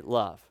my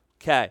love.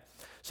 Okay,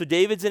 so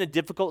David's in a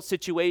difficult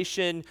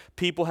situation.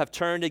 People have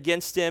turned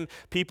against him.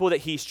 People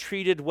that he's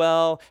treated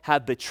well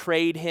have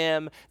betrayed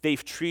him.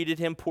 They've treated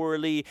him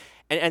poorly.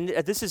 And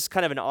this is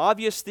kind of an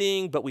obvious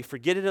thing, but we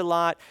forget it a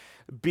lot.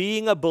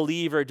 Being a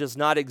believer does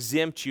not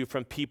exempt you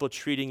from people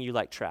treating you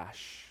like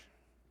trash.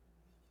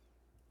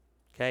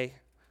 Okay?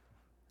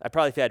 If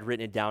I had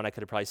written it down, I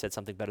could have probably said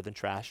something better than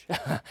trash.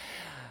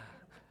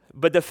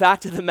 But the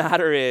fact of the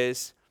matter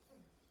is,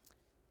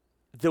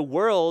 the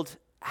world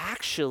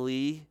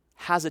actually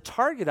has a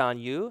target on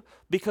you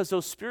because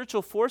those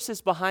spiritual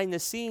forces behind the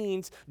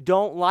scenes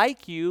don't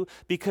like you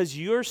because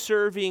you're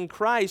serving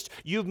Christ.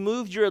 You've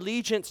moved your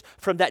allegiance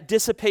from that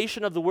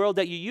dissipation of the world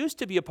that you used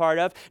to be a part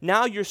of.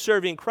 Now you're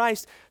serving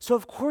Christ. So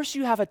of course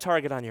you have a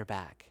target on your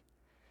back.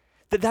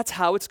 That's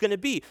how it's going to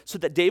be. So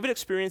that David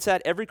experienced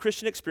that. Every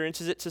Christian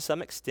experiences it to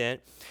some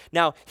extent.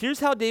 Now,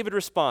 here's how David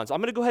responds. I'm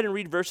going to go ahead and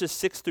read verses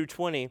 6 through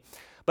 20.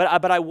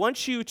 But I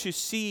want you to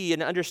see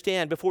and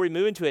understand before we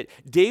move into it,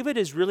 David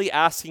is really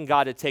asking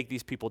God to take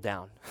these people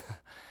down.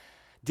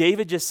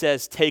 David just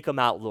says, take them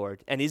out,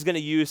 Lord. And he's going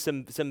to use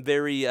some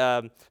very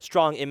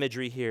strong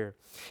imagery here.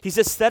 He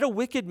says, set a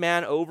wicked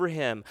man over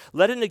him.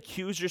 Let an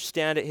accuser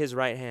stand at his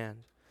right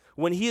hand.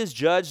 When he is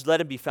judged,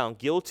 let him be found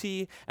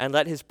guilty, and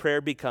let his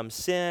prayer become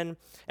sin,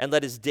 and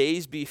let his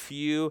days be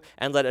few,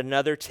 and let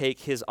another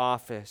take his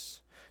office.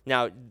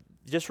 Now,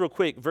 just real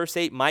quick, verse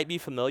 8 might be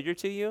familiar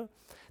to you.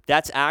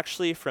 That's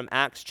actually from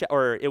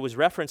it was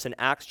referenced in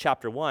Acts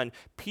chapter 1.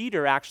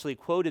 Peter actually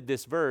quoted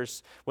this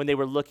verse when they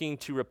were looking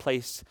to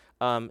replace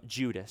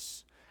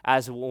Judas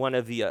as one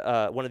of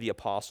the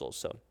apostles.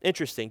 So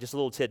interesting, just a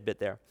little tidbit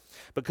there.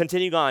 But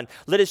continuing on,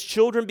 let his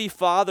children be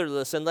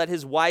fatherless, and let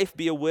his wife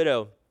be a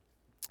widow.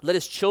 Let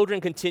his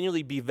children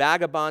continually be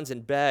vagabonds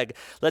and beg.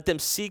 Let them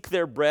seek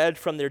their bread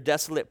from their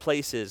desolate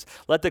places.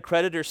 Let the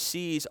creditor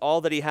seize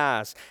all that he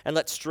has, and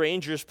let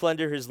strangers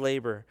plunder his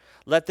labor.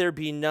 Let there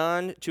be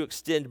none to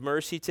extend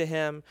mercy to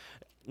him,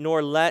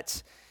 nor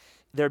let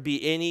there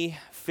be any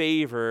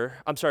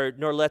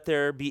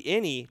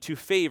to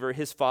favor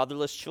his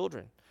fatherless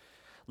children.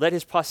 Let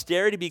his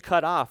posterity be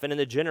cut off, and in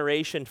the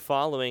generation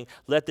following,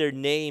 let their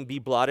name be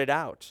blotted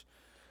out.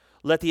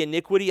 Let the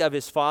iniquity of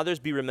his fathers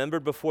be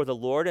remembered before the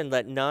Lord, and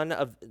let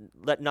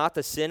not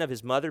the sin of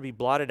his mother be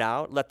blotted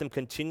out. Let them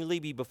continually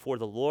be before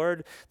the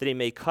Lord, that he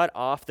may cut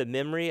off the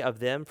memory of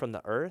them from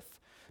the earth,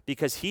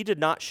 because he did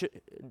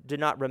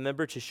not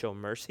remember to show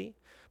mercy,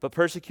 but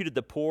persecuted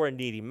the poor and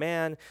needy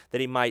man, that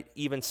he might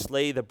even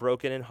slay the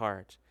broken in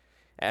heart.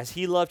 As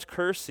he loved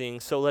cursing,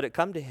 so let it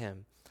come to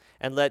him,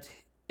 and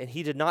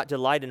he did not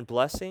delight in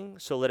blessing,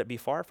 so let it be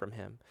far from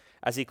him.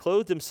 As he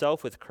clothed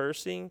himself with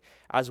cursing,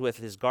 as with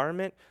his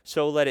garment,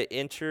 so let it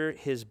enter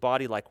his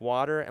body like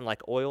water and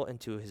like oil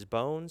into his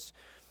bones.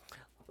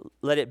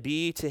 Let it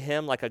be to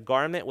him like a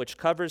garment which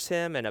covers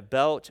him and a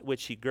belt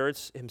which he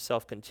girds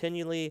himself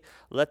continually.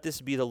 Let this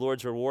be the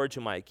Lord's reward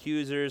to my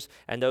accusers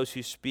and those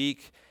who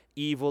speak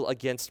evil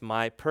against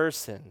my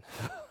person.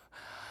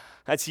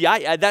 That's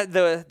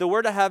the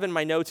word I have in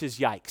my notes is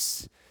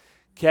yikes.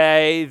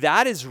 Okay,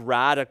 that is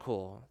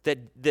radical. That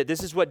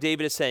this is what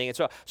David is saying.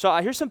 And so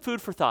here's some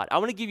food for thought. I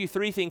want to give you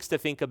 3 things to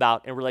think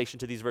about in relation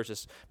to these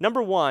verses.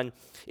 Number 1,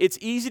 it's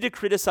easy to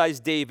criticize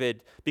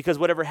David because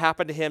whatever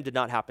happened to him did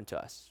not happen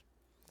to us.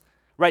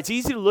 Right, it's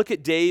easy to look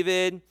at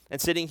David and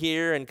sitting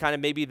here and kind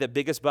of maybe the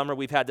biggest bummer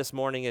we've had this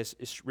morning is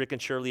Rick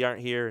and Shirley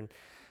aren't here and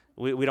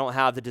we don't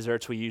have the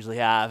desserts we usually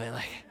have.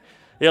 And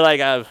you're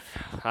like,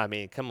 I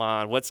mean, come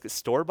on, what's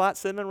store-bought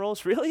cinnamon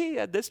rolls? Really,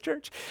 at this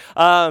church?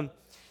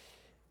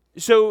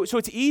 So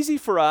it's easy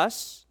for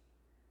us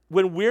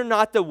when we're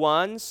not the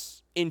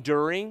ones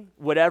enduring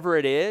whatever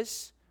it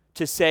is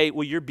to say,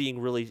 well, you're being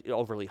really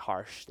overly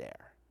harsh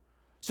there.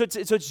 So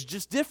it's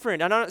just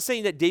different. And I'm not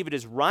saying that David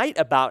is right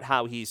about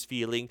how he's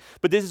feeling,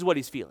 but this is what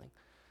he's feeling.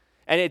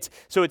 And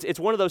it's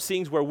one of those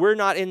things where we're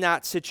not in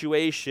that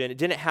situation. It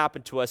didn't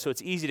happen to us, so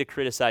it's easy to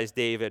criticize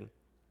David.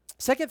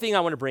 Second thing I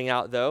want to bring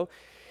out, though,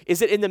 is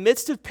that in the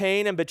midst of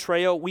pain and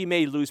betrayal, we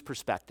may lose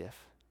perspective.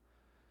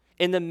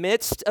 In the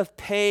midst of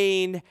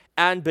pain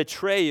and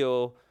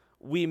betrayal,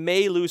 we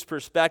may lose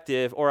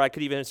perspective, or I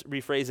could even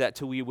rephrase that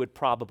to we would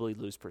probably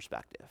lose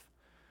perspective.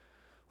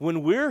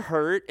 When we're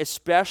hurt,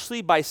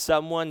 especially by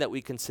someone that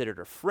we considered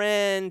a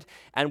friend,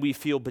 and we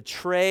feel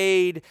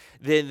betrayed,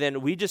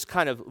 then we just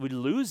we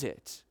lose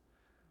it.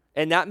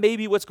 And that may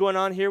be what's going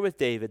on here with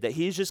David, that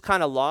he's just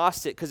kind of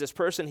lost it because this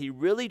person he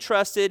really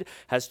trusted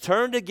has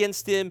turned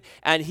against him,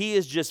 and he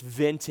is just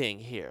venting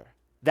here.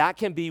 That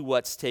can be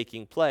what's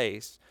taking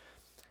place.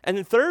 And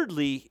then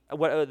thirdly,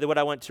 what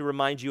I want to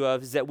remind you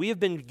of is that we have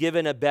been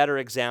given a better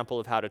example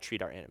of how to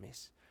treat our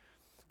enemies.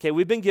 Okay,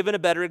 we've been given a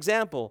better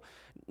example.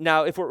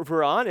 Now, if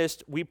we're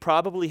honest, we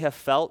probably have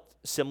felt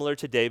similar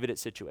to David at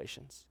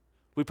situations.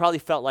 We probably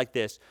felt like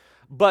this.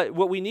 But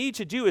what we need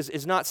to do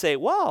is not say,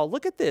 wow,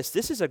 look at this.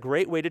 This is a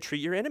great way to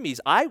treat your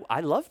enemies. I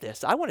love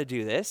this. I want to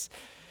do this.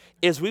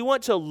 Is we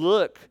want to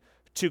look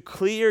to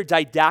clear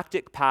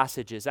didactic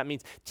passages. That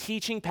means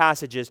teaching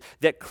passages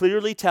that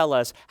clearly tell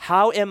us,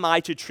 how am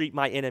I to treat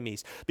my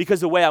enemies?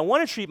 Because the way I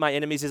want to treat my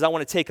enemies is I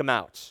want to take them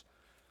out.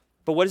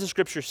 But what does the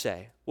scripture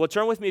say? Well,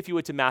 turn with me, if you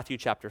would, to Matthew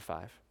chapter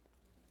 5.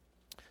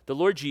 The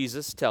Lord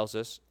Jesus tells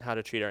us how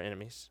to treat our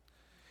enemies.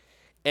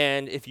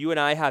 And if you and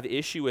I have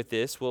issue with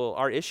this, well,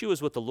 our issue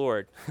is with the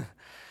Lord.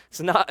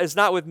 It's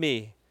not with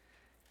me.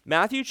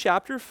 Matthew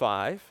chapter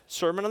 5,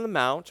 Sermon on the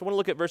Mount. I want to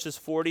look at verses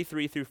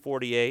 43 through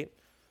 48.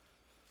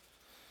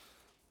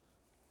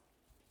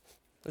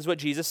 This is what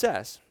Jesus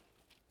says.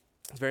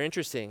 It's very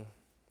interesting.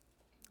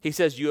 He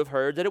says, you have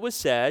heard that it was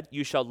said,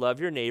 you shall love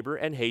your neighbor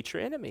and hate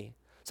your enemy.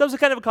 So it was a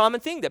kind of a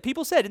common thing that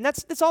people said, and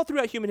that's all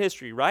throughout human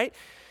history, right?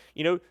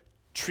 You know,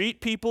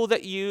 treat people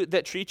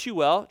that treat you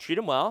well, treat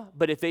them well,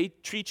 but if they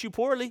treat you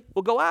poorly,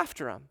 well, go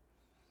after them.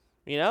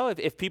 You know,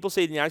 if people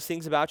say nice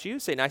things about you,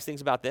 say nice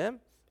things about them.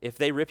 If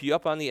they rip you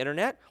up on the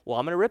internet, well,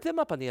 I'm going to rip them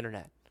up on the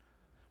internet.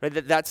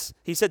 Right?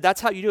 He said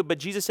that's how you do it, but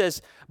Jesus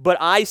says, but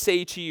I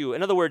say to you.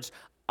 In other words,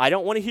 I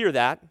don't want to hear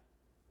that.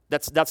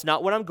 That's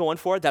not what I'm going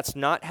for. That's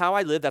not how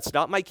I live. That's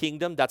not my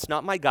kingdom. That's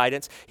not my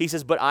guidance. He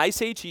says, but I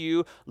say to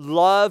you,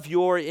 love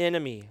your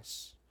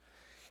enemies.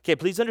 Okay,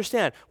 please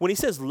understand, when he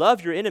says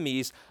love your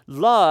enemies,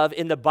 love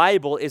in the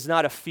Bible is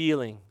not a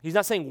feeling. He's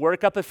not saying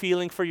work up a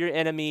feeling for your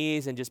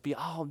enemies and just be,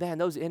 oh man,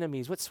 those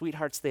enemies, what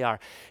sweethearts they are.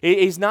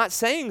 He's not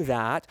saying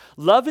that.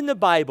 Love in the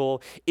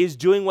Bible is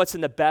doing what's in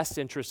the best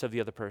interest of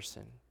the other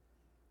person.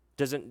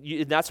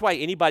 That's why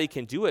anybody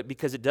can do it,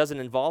 because it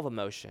doesn't involve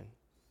emotion.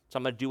 So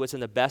I'm going to do what's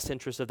in the best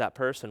interest of that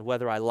person,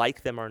 whether I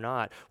like them or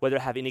not, whether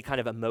I have any kind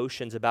of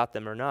emotions about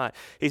them or not.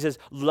 He says,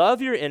 love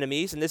your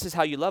enemies, and this is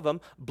how you love them.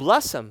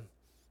 Bless them,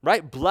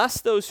 right? Bless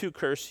those who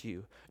curse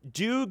you.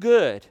 Do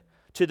good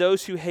to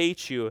those who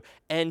hate you,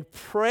 and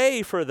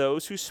pray for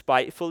those who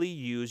spitefully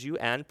use you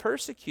and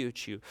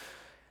persecute you,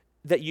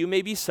 that you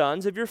may be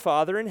sons of your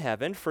Father in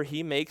heaven, for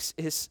he makes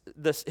his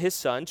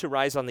sun to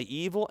rise on the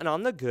evil and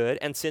on the good,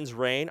 and sends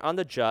rain on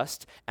the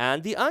just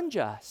and the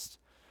unjust.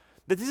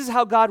 That this is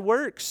how God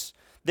works,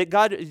 that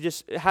God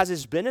just has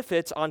his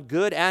benefits on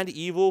good and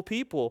evil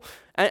people.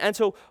 And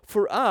so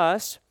for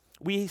us,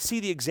 we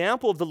see the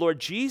example of the Lord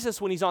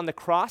Jesus when he's on the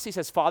cross. He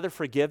says, Father,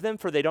 forgive them,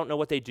 for they don't know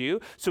what they do.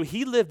 So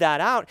he lived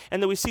that out.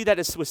 And then we see that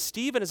with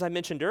Stephen, as I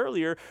mentioned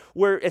earlier,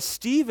 where as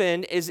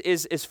Stephen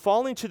is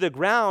falling to the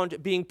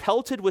ground, being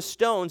pelted with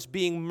stones,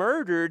 being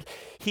murdered,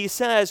 he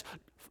says,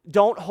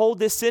 don't hold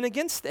this sin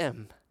against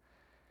them.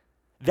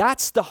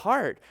 That's the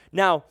heart.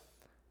 Now,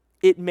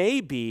 it may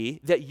be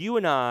that you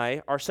and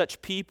I are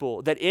such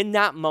people that in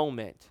that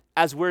moment,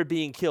 as we're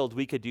being killed,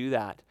 we could do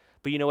that.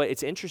 But you know what?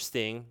 It's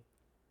interesting.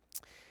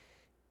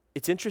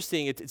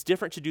 It's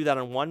different to do that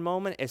on one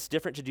moment. It's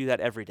different to do that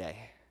every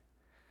day.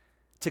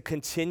 To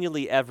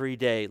continually every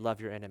day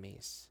love your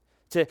enemies.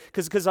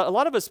 Because a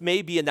lot of us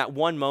may be in that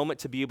one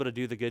moment to be able to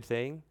do the good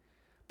thing.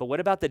 But what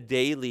about the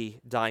daily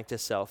dying to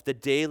self, the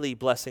daily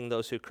blessing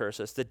those who curse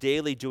us, the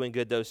daily doing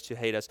good those who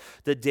hate us,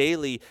 the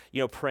daily,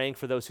 praying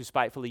for those who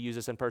spitefully use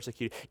us and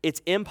persecute?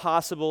 It's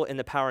impossible in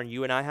the power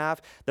you and I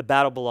have. The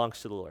battle belongs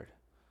to the Lord.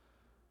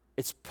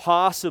 It's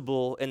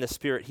possible in the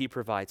Spirit he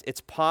provides.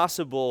 It's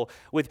possible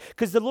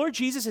because the Lord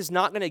Jesus is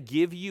not going to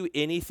give you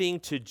anything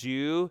to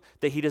do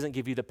that he doesn't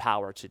give you the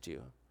power to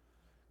do.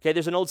 Okay,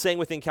 there's an old saying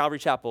within Calvary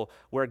Chapel,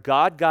 where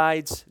God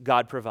guides,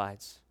 God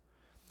provides.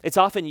 It's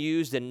often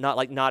used in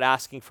not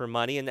asking for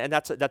money, and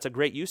that's a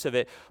great use of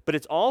it, but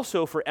it's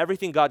also for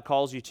everything God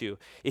calls you to.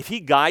 If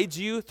he guides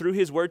you through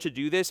his word to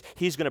do this,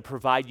 he's going to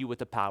provide you with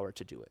the power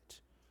to do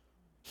it.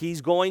 He's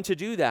going to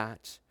do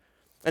that.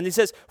 And he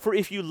says, for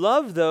if you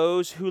love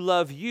those who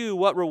love you,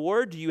 what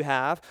reward do you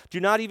have? Do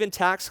not even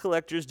tax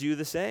collectors do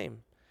the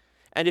same?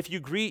 And if you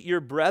greet your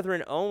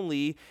brethren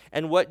only,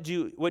 and what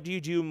do you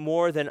do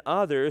more than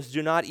others?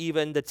 Do not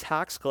even the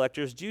tax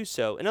collectors do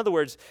so? In other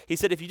words, he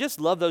said, if you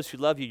just love those who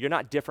love you, you're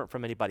not different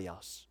from anybody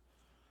else.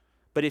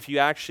 But if you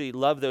actually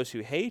love those who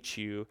hate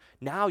you,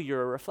 now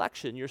you're a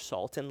reflection, you're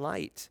salt and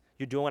light.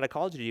 You're doing what I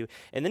called you to do.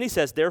 And then he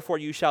says, therefore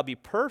you shall be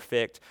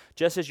perfect,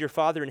 just as your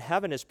Father in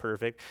heaven is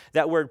perfect.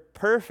 That word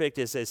perfect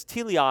is as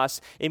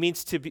teleos. It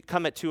means to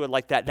come to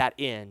like that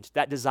end,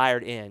 that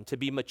desired end, to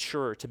be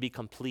mature, to be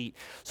complete.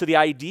 So the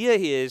idea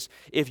is,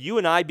 if you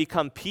and I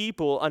become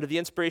people under the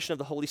inspiration of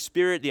the Holy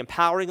Spirit, the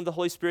empowering of the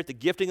Holy Spirit, the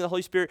gifting of the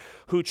Holy Spirit,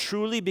 who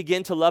truly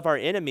begin to love our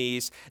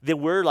enemies,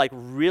 then we're like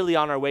really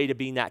on our way to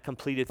being that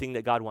completed thing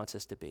that God wants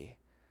us to be.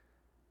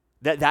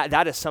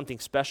 That is something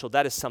special.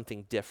 That is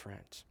something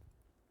different.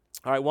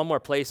 All right, one more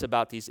place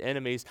about these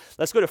enemies.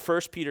 Let's go to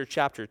 1 Peter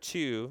chapter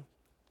 2.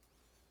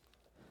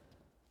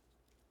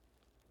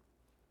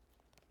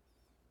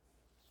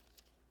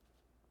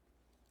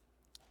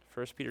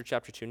 1 Peter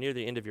chapter 2, near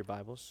the end of your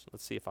Bibles.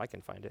 Let's see if I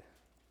can find it.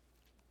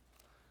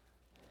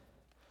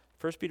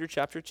 1 Peter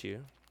chapter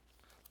 2,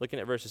 looking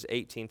at verses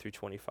 18 through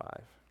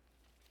 25.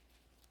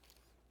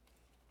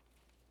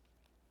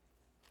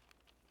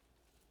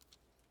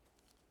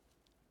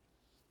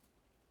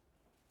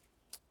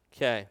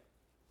 Okay.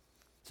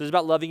 So it's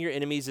about loving your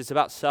enemies. It's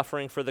about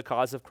suffering for the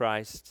cause of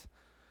Christ.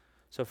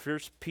 So 1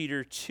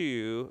 Peter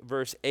 2,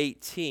 verse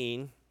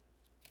 18.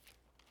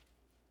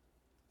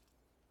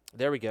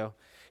 There we go.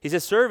 He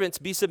says, servants,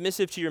 be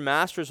submissive to your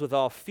masters with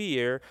all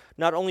fear,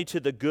 not only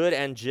to the good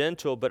and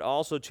gentle, but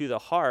also to the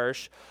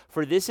harsh.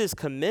 For this is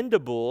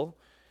commendable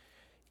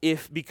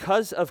if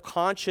because of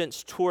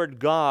conscience toward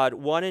God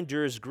one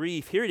endures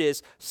grief. Here it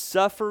is,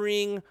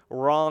 suffering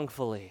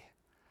wrongfully.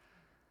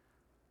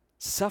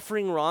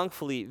 Suffering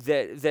wrongfully,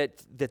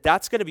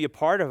 that's going to be a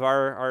part of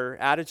our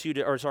attitude,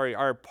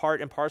 our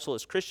part and parcel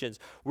as Christians.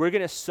 We're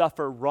going to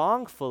suffer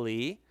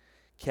wrongfully,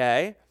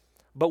 okay?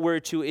 But we're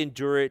to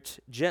endure it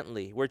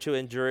gently. We're to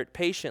endure it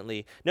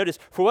patiently. Notice,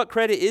 for what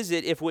credit is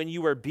it if when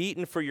you are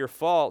beaten for your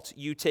fault,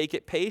 you take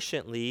it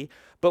patiently,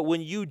 but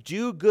when you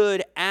do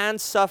good and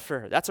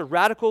suffer, that's a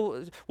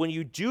radical, when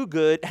you do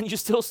good and you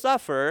still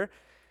suffer,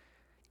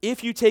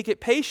 if you take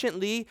it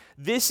patiently,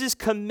 this is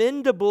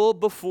commendable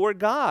before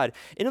God.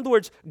 In other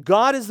words,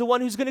 God is the one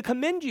who's going to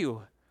commend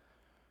you.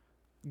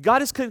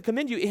 God is going to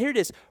commend you. Here it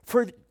is.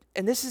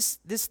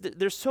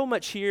 There's so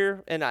much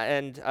here, and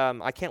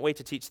I can't wait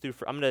to teach through.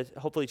 I'm going to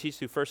hopefully teach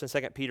through 1 and 2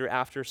 Peter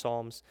after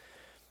Psalms.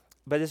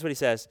 But this is what he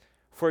says.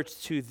 For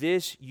to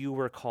this you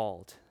were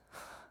called.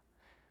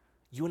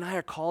 You and I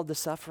are called to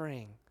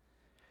suffering.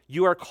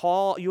 You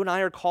and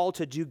I are called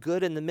to do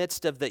good in the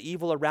midst of the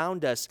evil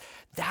around us.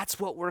 That's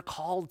what we're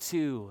called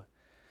to.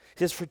 He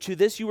says, for to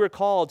this you were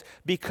called,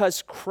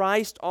 because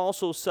Christ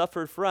also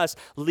suffered for us,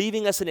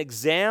 leaving us an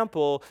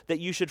example that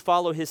you should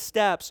follow his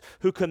steps,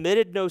 who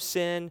committed no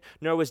sin,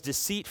 nor was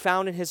deceit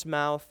found in his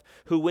mouth,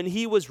 who when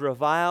he was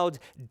reviled,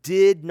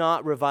 did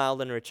not revile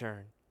in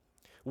return.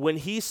 When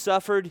he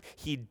suffered,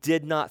 he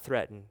did not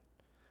threaten,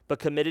 but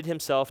committed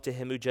himself to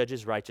him who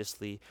judges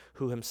righteously,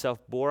 who himself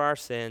bore our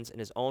sins in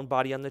his own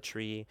body on the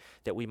tree,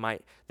 that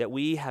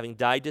we, having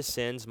died to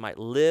sins, might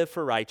live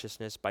for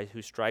righteousness, by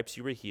whose stripes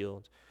you were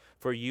healed.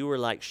 For you were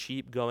like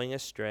sheep going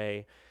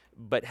astray,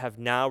 but have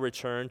now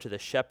returned to the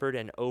shepherd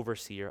and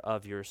overseer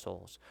of your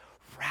souls.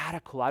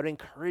 Radical. I would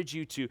encourage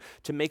you to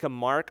make a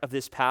mark of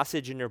this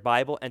passage in your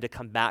Bible and to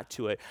come back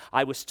to it.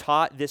 I was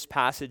taught this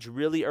passage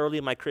really early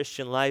in my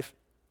Christian life,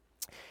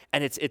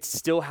 and it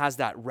still has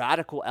that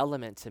radical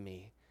element to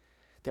me.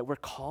 That we're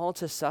called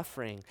to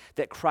suffering,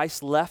 that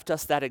Christ left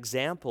us that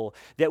example,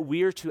 that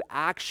we are to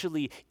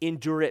actually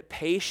endure it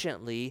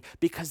patiently,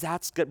 because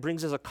that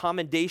brings us a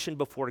commendation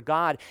before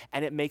God,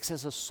 and it makes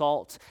us a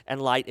salt and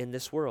light in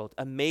this world.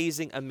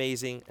 Amazing,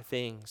 amazing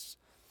things.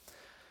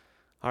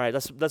 All right,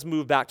 let's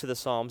move back to the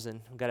Psalms,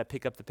 and I've got to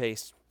pick up the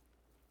pace.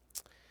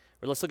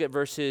 Let's look at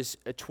verses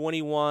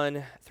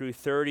 21 through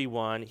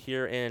 31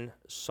 here in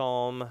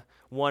Psalm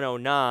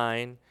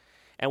 109.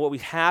 And what we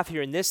have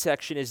here in this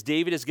section is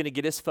David is going to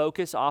get his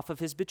focus off of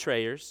his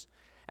betrayers,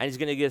 and he's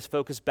going to get his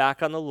focus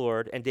back on the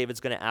Lord, and David's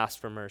going to ask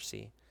for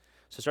mercy.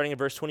 So starting in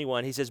verse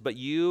 21, he says, but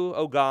you,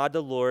 O God,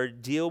 the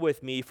Lord, deal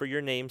with me for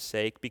your name's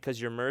sake, because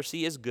your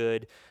mercy is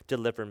good,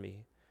 deliver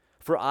me.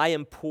 For I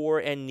am poor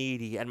and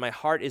needy, and my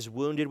heart is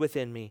wounded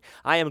within me.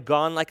 I am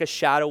gone like a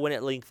shadow when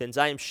it lengthens.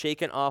 I am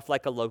shaken off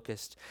like a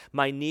locust.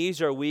 My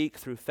knees are weak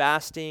through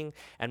fasting,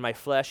 and my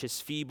flesh is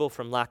feeble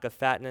from lack of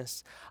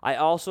fatness. I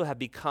also have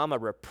become a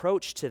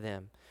reproach to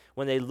them.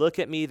 When they look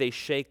at me, they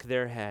shake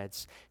their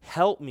heads.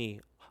 Help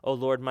me, O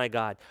Lord my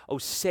God. O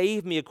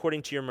save me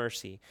according to your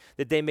mercy,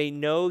 that they may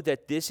know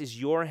that this is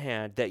your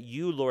hand, that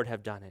you, Lord,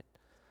 have done it.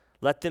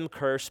 Let them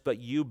curse, but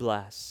you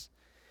bless.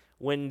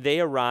 When they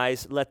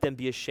arise, let them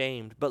be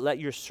ashamed, but let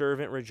your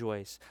servant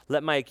rejoice.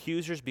 Let my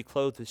accusers be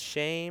clothed with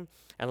shame,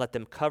 and let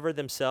them cover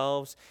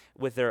themselves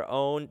with their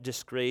own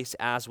disgrace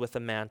as with a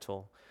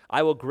mantle.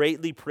 I will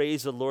greatly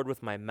praise the Lord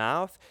with my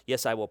mouth.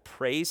 Yes, I will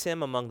praise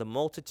him among the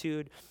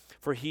multitude,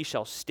 for he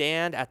shall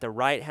stand at the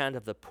right hand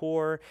of the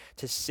poor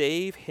to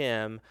save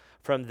him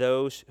from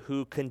those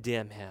who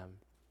condemn him.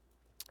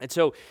 And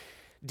so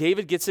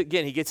David gets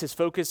his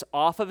focus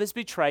off of his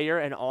betrayer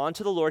and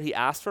onto the Lord. He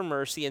asks for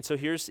mercy. And so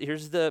here's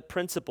the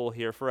principle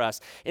here for us.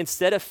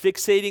 Instead of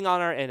fixating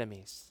on our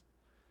enemies,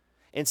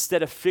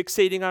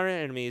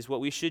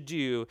 what we should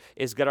do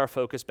is get our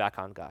focus back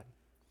on God.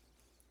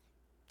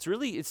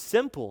 It's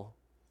simple.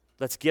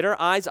 Let's get our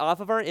eyes off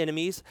of our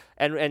enemies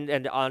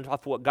and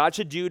off what God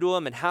should do to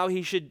them and how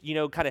he should,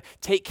 kind of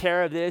take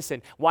care of this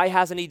and why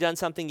hasn't he done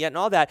something yet and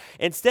all that.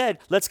 Instead,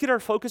 let's get our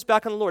focus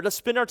back on the Lord. Let's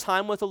spend our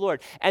time with the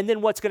Lord. And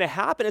then what's going to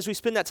happen as we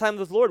spend that time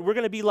with the Lord, we're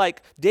going to be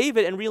like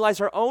David and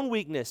realize our own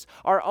weakness,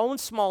 our own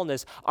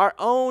smallness,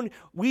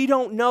 we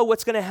don't know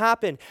what's going to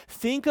happen.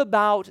 Think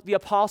about the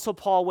Apostle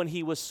Paul when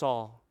he was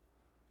Saul.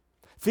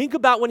 Think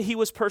about when he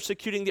was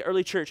persecuting the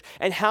early church.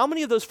 And how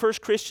many of those first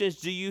Christians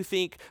do you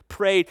think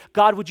prayed,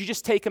 God, would you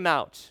just take him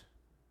out?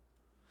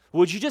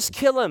 Would you just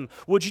kill him?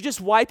 Would you just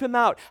wipe him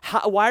out?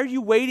 Why are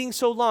you waiting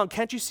so long?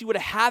 Can't you see what a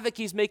havoc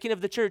he's making of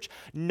the church?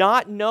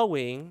 Not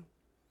knowing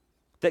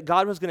that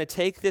God was going to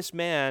take this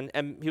man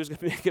and he was going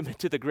to make him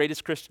into the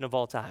greatest Christian of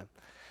all time.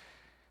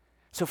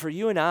 So for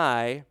you and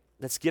I,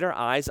 let's get our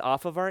eyes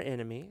off of our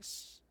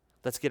enemies.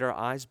 Let's get our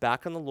eyes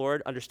back on the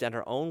Lord, understand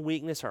our own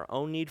weakness, our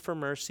own need for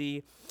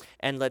mercy,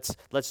 and let's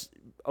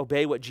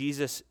obey what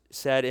Jesus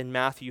said in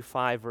Matthew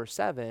 5, verse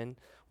 7,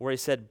 where he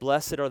said,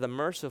 "Blessed are the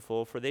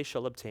merciful, for they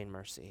shall obtain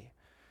mercy."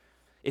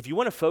 If you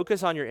want to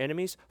focus on your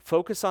enemies,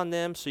 focus on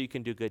them so you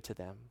can do good to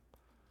them,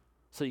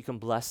 so you can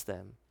bless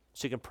them,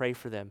 so you can pray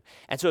for them.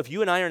 And so if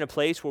you and I are in a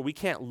place where we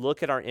can't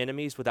look at our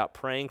enemies without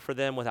praying for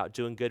them, without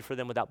doing good for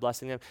them, without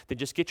blessing them, then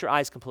just get your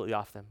eyes completely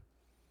off them.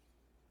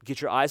 Get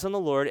your eyes on the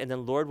Lord, and then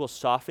the Lord will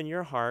soften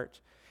your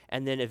heart,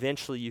 and then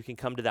eventually you can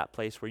come to that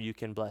place where you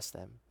can bless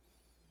them,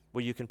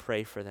 where you can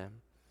pray for them.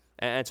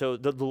 And so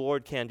the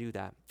Lord can do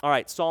that. All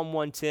right, Psalm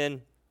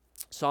 110,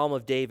 Psalm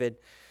of David.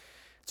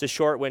 It's a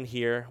short one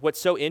here.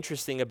 What's so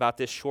interesting about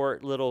this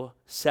short little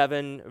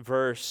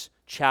 7-verse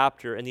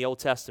chapter in the Old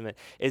Testament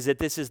is that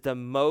this is the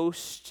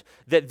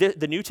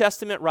New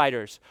Testament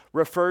writers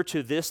refer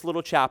to this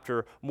little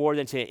chapter more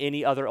than to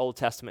any other Old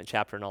Testament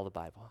chapter in all the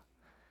Bible.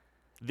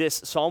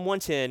 This Psalm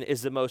 110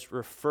 is the most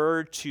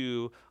referred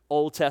to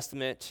Old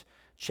Testament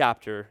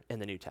chapter in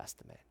the New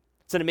Testament.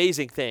 It's an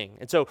amazing thing.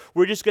 And so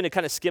we're just going to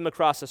kind of skim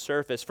across the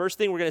surface. First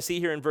thing we're going to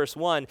see here in verse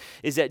 1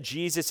 is that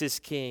Jesus is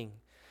king.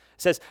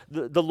 It says,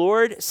 the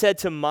Lord said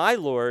to my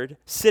Lord,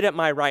 sit at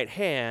my right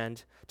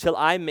hand till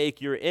I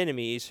make your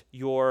enemies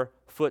your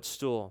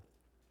footstool.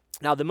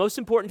 Now, the most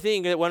important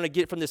thing that I want to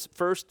get from this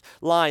first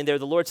line there,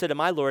 the Lord said to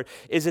my Lord,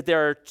 is that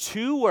there are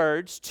two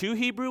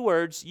Hebrew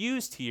words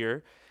used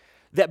here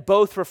that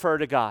both refer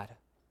to God.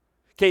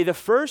 Okay, the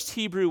first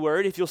Hebrew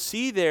word, if you'll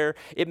see there,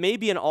 it may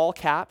be in all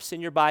caps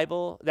in your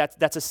Bible.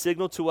 That's a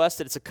signal to us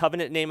that it's a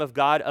covenant name of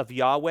God, of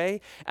Yahweh.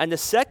 And the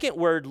second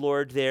word,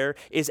 Lord, there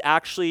is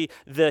actually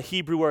the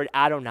Hebrew word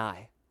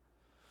Adonai.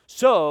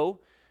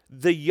 So,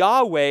 the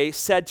Yahweh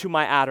said to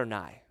my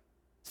Adonai.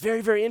 It's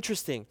very, very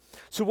interesting.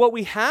 So what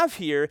we have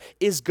here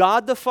is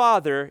God the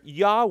Father,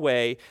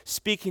 Yahweh,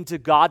 speaking to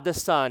God the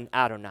Son,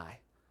 Adonai.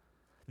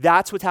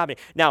 That's what's happening.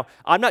 Now,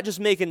 I'm not just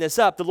making this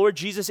up. The Lord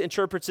Jesus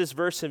interprets this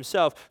verse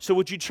himself. So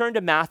would you turn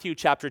to Matthew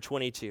chapter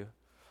 22?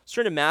 Let's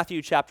turn to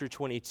Matthew chapter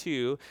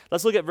 22.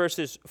 Let's look at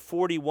verses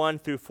 41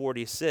 through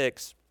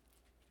 46.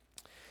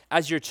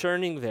 As you're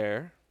turning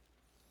there,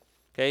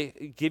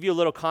 okay, give you a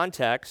little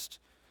context.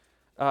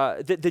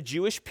 The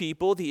Jewish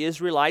people, the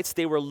Israelites,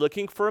 they were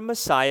looking for a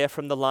Messiah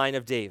from the line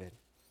of David.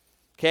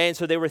 Okay, and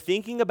so they were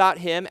thinking about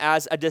him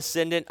as a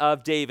descendant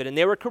of David. And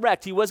they were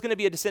correct. He was going to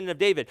be a descendant of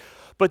David.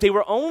 But they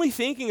were only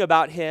thinking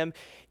about him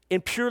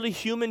in purely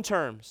human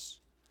terms,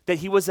 that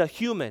he was a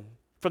human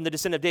from the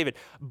descendant of David.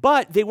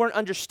 But they weren't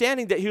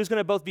understanding that he was going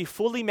to both be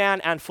fully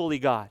man and fully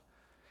God.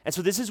 And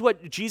so this is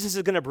what Jesus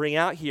is going to bring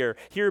out here.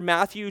 Here,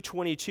 Matthew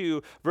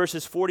 22,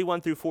 verses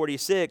 41 through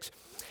 46.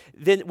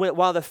 Then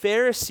while the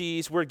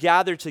Pharisees were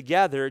gathered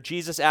together,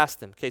 Jesus asked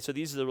them. Okay, so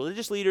these are the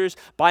religious leaders.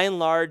 By and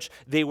large,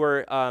 they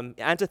were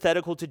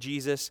antithetical to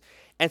Jesus.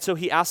 And so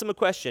he asked them a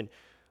question.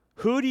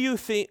 What do you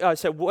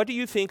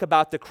think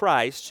about the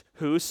Christ?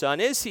 Whose son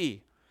is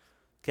he?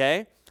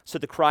 Okay, so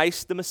the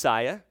Christ, the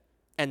Messiah.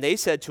 And they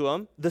said to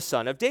him, the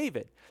son of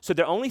David. So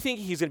they're only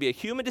thinking he's going to be a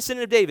human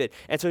descendant of David.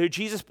 And so here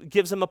Jesus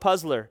gives them a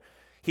puzzler.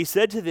 He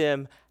said to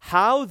them,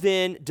 how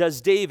then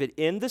does David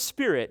in the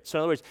Spirit, so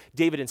in other words,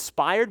 David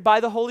inspired by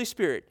the Holy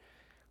Spirit,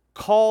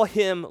 call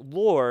him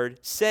Lord,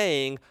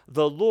 saying,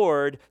 the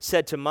Lord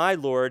said to my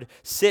Lord,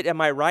 sit at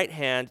my right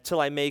hand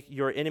till I make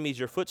your enemies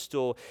your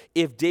footstool.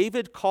 If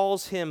David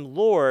calls him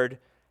Lord,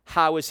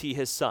 how is he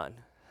his son?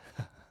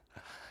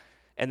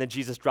 And then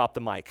Jesus dropped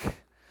the mic.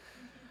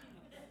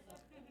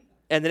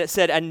 And then it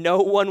said, and no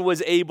one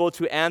was able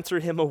to answer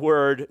him a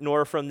word,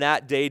 nor from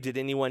that day did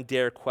anyone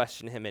dare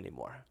question him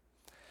anymore.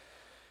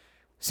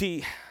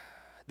 See,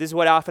 this is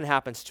what often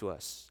happens to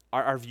us.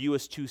 Our view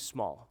is too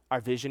small.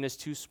 Our vision is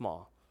too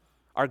small.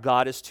 Our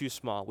God is too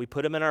small. We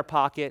put him in our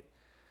pocket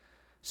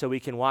so we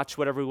can watch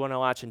whatever we want to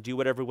watch and do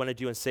whatever we want to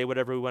do and say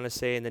whatever we want to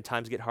say, and then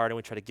times get hard and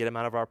we try to get him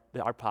out of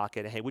our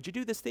pocket. And hey, would you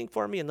do this thing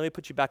for me? And let me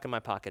put you back in my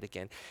pocket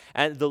again.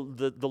 And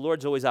the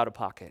Lord's always out of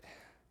pocket.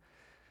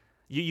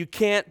 You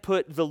can't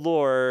put the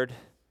Lord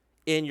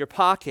in your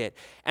pocket.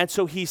 And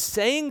so he's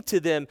saying to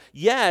them,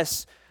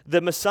 yes,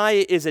 the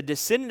Messiah is a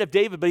descendant of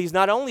David, but he's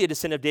not only a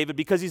descendant of David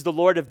because he's the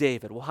Lord of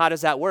David. Well, how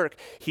does that work?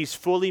 He's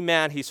fully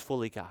man, he's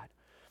fully God.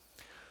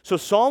 So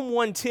Psalm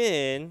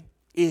 110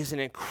 is an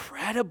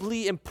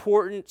incredibly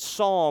important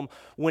psalm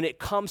when it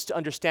comes to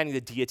understanding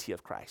the deity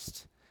of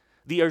Christ,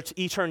 the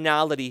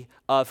eternality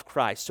of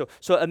Christ.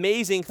 So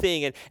amazing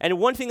thing. And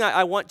one thing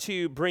I want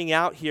to bring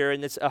out here,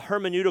 and it's a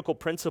hermeneutical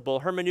principle.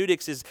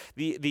 Hermeneutics is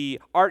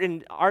the art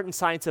and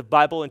science of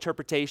Bible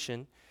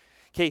interpretation.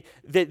 Okay,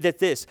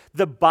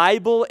 the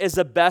Bible is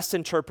the best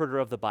interpreter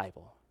of the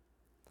Bible.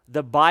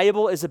 The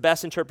Bible is the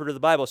best interpreter of the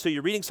Bible. So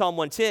you're reading Psalm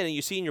 110 and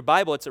you see in your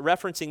Bible it's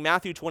referencing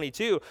Matthew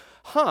 22.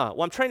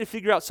 Well, I'm trying to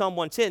figure out Psalm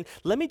 110.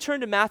 Let me turn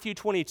to Matthew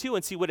 22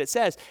 and see what it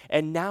says.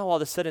 And now all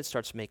of a sudden it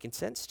starts making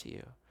sense to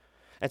you.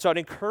 And so I'd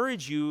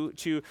encourage you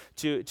to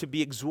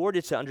be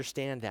exhorted to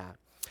understand that.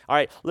 All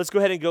right, let's go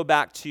ahead and go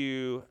back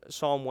to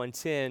Psalm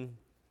 110.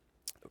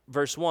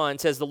 Verse 1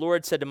 says, the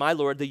Lord said to my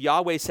Lord, the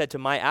Yahweh said to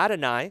my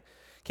Adonai.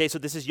 Okay, so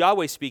this is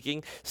Yahweh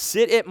speaking.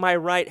 Sit at my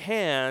right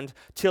hand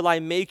till I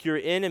make your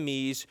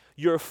enemies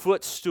your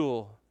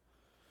footstool.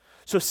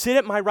 So sit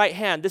at my right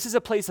hand. This is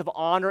a place of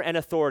honor and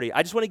authority.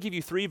 I just want to give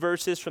you 3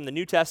 verses from the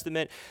New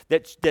Testament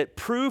that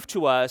prove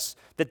to us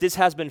that this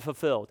has been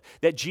fulfilled.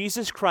 That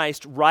Jesus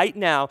Christ right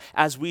now,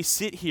 as we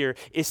sit here,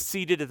 is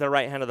seated at the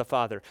right hand of the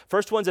Father.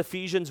 First one's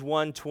Ephesians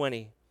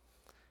 1:20. It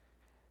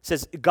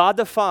says, God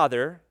the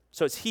Father,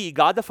 so it's he,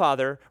 God the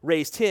Father,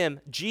 raised him,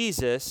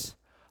 Jesus,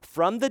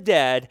 from the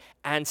dead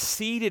and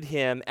seated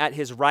him at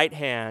his right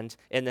hand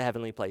in the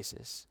heavenly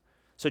places.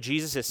 So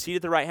Jesus is seated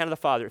at the right hand of the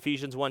Father,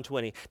 Ephesians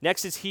 1:20.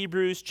 Next is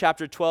Hebrews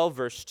chapter 12,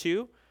 verse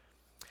 2.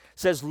 It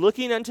says,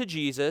 looking unto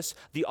Jesus,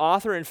 the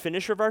author and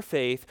finisher of our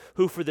faith,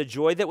 who for the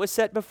joy that was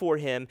set before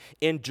him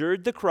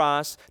endured the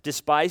cross,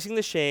 despising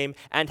the shame,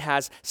 and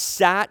has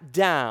sat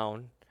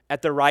down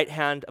at the right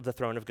hand of the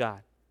throne of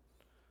God.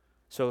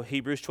 So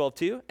Hebrews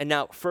 12:2. And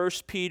now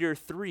 1 Peter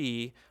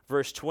 3,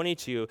 verse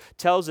 22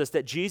 tells us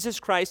that Jesus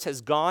Christ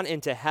has gone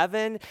into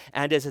heaven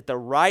and is at the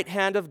right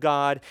hand of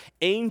God,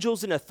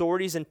 angels and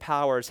authorities and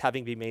powers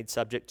having been made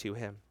subject to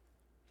him.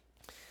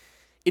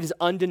 It is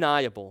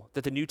undeniable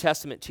that the New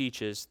Testament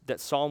teaches that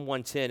Psalm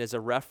 110 is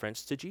a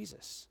reference to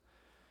Jesus.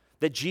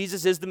 That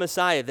Jesus is the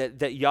Messiah,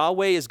 that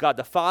Yahweh is God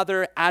the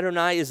Father,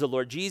 Adonai is the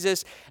Lord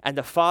Jesus, and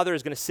the Father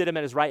is going to sit him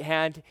at his right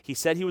hand. He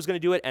said he was going to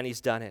do it, and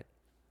he's done it.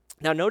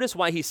 Now notice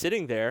why he's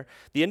sitting there,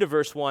 the end of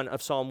verse 1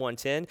 of Psalm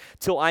 110,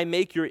 till I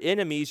make your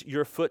enemies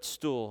your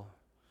footstool.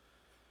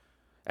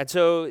 And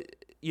so,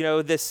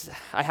 this,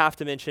 I have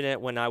to mention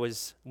it, when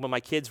my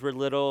kids were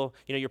little,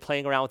 you're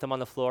playing around with them on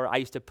the floor. I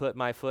used to put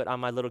my foot on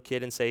my little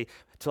kid and say,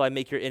 till I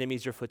make your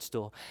enemies your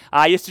footstool.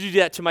 I used to do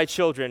that to my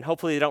children.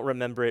 Hopefully they don't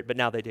remember it, but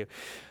now they do.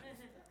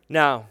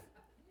 Now,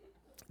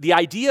 the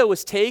idea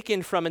was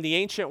taken from in the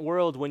ancient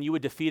world, when you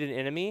would defeat an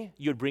enemy,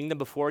 you would bring them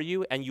before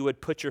you and you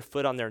would put your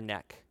foot on their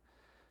neck,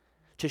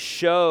 to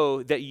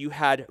show that you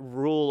had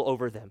rule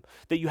over them,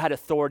 that you had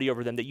authority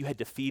over them, that you had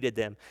defeated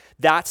them.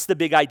 That's the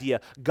big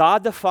idea.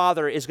 God the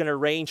Father is going to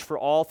arrange for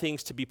all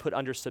things to be put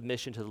under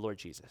submission to the Lord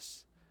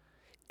Jesus.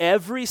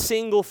 Every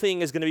single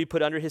thing is going to be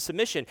put under his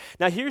submission.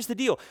 Now here's the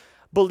deal.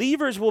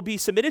 Believers will be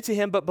submitted to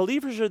him, but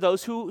believers are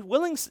those who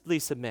willingly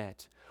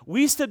submit.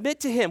 We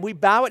submit to him. We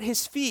bow at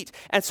his feet.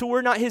 And so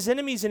we're not his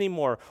enemies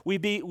anymore.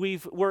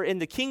 We're in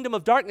the kingdom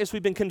of darkness.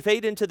 We've been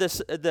conveyed into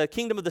the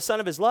kingdom of the Son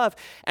of his love.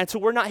 And so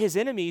we're not his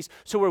enemies.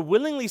 So we're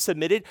willingly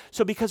submitted.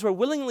 So because we're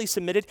willingly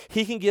submitted,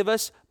 he can give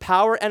us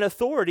power and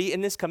authority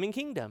in this coming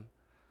kingdom.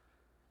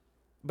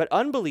 But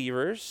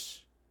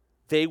unbelievers,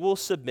 they will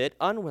submit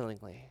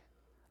unwillingly.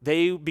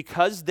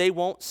 Because they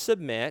won't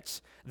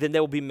submit, then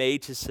they will be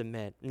made to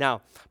submit.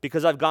 Now,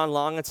 because I've gone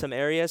long in some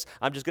areas,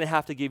 I'm just going to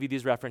have to give you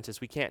these references.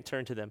 We can't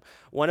turn to them.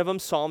 One of them,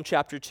 Psalm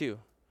chapter 2.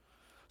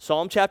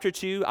 Psalm chapter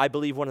 2, I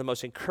believe one of the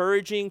most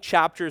encouraging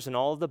chapters in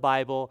all of the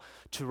Bible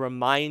to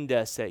remind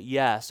us that,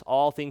 yes,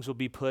 all things will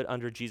be put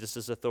under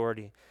Jesus'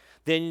 authority.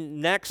 Then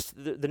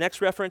the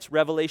next reference,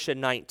 Revelation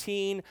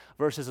 19,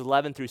 verses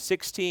 11 through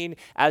 16,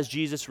 as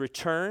Jesus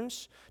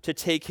returns to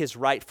take his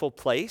rightful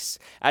place,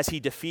 as he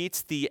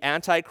defeats the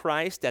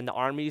Antichrist and the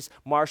armies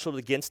marshaled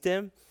against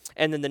him.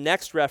 And then the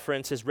next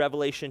reference is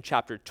Revelation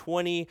chapter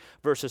 20,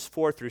 verses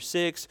 4 through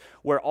 6,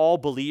 where all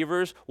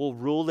believers will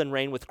rule and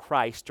reign with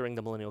Christ during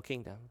the millennial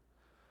kingdom.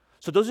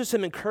 So those are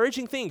some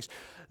encouraging things.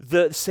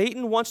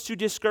 Satan wants to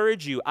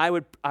discourage you. I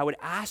would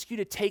ask you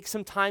to take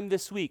some time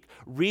this week.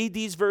 Read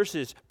these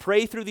verses.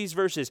 Pray through these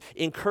verses.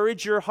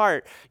 Encourage your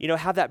heart.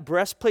 Have that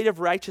breastplate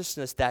of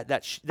righteousness,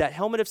 that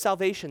helmet of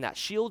salvation, that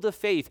shield of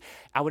faith.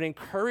 I would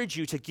encourage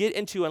you to get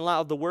into and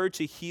allow the word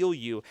to heal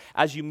you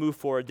as you move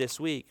forward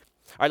this week.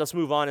 All right, let's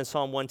move on in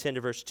Psalm 110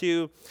 to verse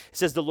 2. It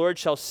says, "The Lord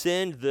shall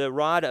send the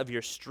rod of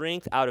your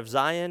strength out of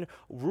Zion,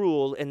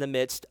 rule in the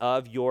midst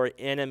of your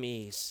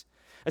enemies."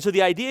 And so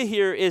the idea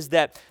here is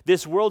that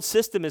this world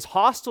system is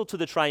hostile to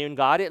the triune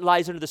God. It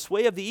lies under the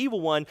sway of the evil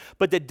one,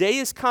 but the day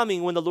is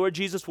coming when the Lord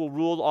Jesus will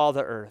rule all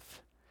the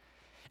earth.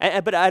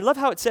 But I love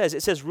how it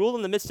says, rule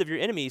in the midst of your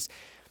enemies.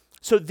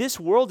 So this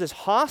world is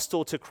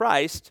hostile to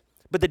Christ,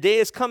 but the day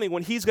is coming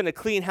when he's going to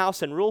clean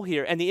house and rule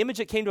here. And the image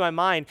that came to my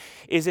mind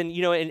is in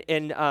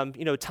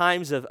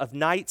times of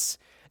knights,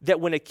 that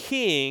when a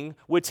king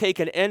would take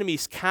an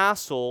enemy's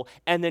castle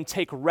and then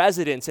take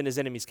residence in his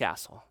enemy's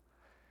castle.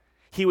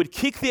 He would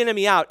kick the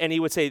enemy out and he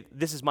would say,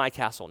 "This is my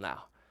castle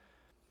now."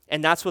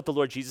 And that's what the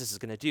Lord Jesus is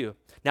going to do.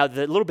 Now,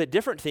 the little bit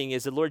different thing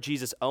is the Lord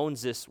Jesus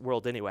owns this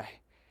world anyway.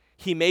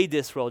 He made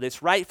this world.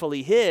 It's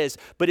rightfully his,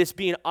 but it's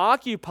being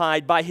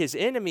occupied by his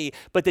enemy.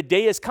 But the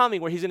day is coming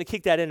where he's going to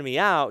kick that enemy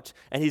out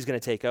and he's going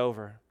to take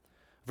over.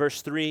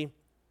 Verse 3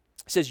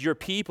 says, "Your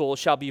people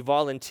shall be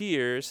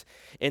volunteers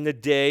in the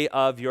day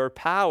of your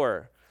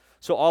power."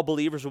 So all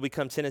believers will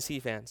become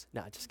Tennessee fans.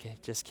 No,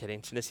 just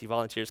kidding. Tennessee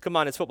Volunteers. Come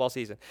on, it's football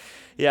season.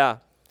 Yeah.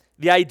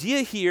 The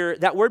idea here,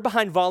 that word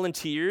behind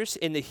volunteers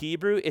in the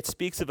Hebrew, it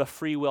speaks of a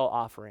free will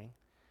offering.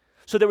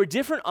 So there were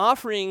different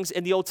offerings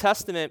in the Old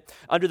Testament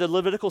under the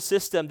Levitical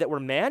system that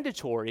were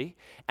mandatory,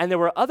 and there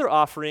were other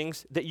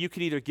offerings that you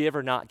could either give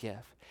or not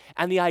give.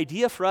 And the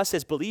idea for us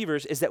as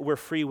believers is that we're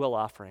free will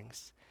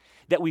offerings,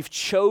 that we've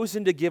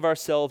chosen to give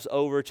ourselves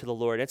over to the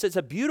Lord. And so it's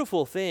a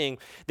beautiful thing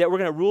that we're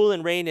going to rule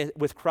and reign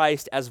with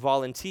Christ as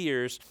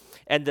volunteers.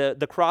 And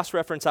the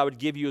cross-reference I would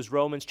give you is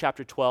Romans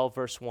chapter 12,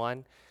 verse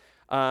 1,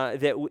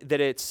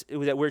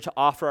 that we're to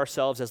offer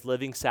ourselves as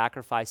living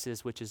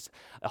sacrifices, which is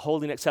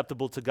holy and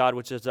acceptable to God,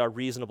 which is our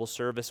reasonable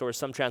service, or as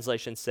some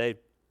translations say,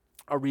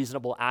 a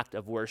reasonable act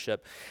of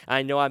worship.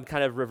 I know I'm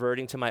kind of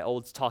reverting to my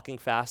old talking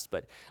fast,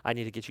 but I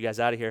need to get you guys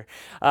out of here.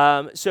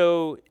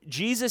 So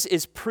Jesus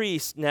is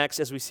priest next,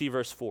 as we see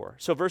verse 4.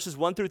 So verses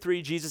 1 through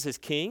 3, Jesus is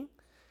king.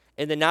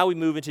 And then now we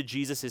move into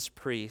Jesus is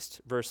priest.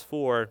 Verse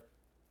 4.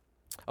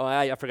 Oh,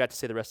 I forgot to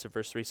say the rest of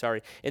verse 3,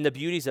 sorry. "In the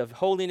beauties of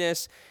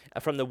holiness,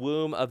 from the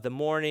womb of the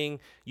morning,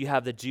 you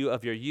have the dew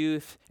of your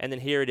youth." And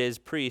then here it is,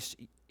 priest.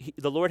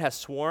 "The Lord has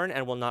sworn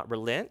and will not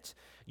relent.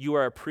 You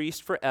are a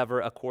priest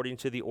forever according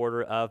to the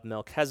order of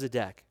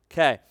Melchizedek."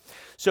 Okay,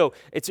 so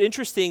it's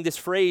interesting, this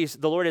phrase,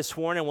 "the Lord has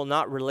sworn and will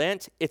not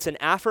relent," it's an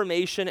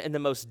affirmation in the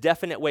most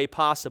definite way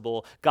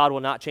possible. God will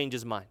not change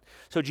his mind.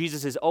 So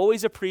Jesus is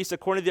always a priest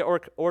according to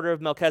the order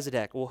of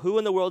Melchizedek. Well, who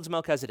in the world is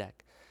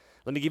Melchizedek?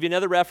 Let me give you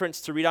another reference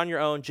to read on your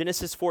own.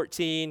 Genesis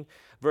 14,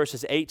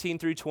 verses 18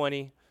 through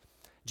 20.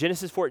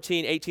 Genesis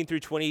 14, 18 through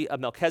 20,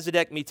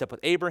 Melchizedek meets up with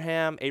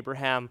Abraham.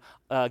 Abraham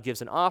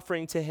gives an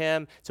offering to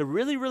him. It's a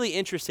really, really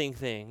interesting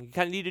thing. You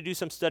kind of need to do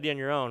some study on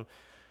your own.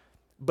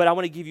 But I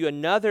want to give you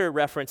another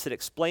reference that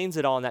explains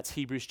it all, and that's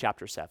Hebrews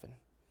chapter 7.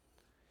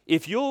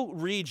 If you'll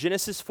read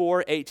Genesis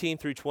 4, 18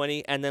 through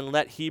 20, and then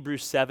let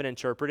Hebrews 7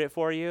 interpret it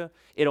for you,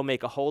 it'll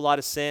make a whole lot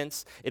of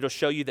sense. It'll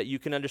show you that you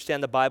can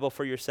understand the Bible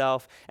for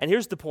yourself. And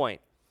here's the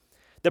point.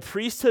 The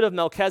priesthood of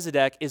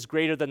Melchizedek is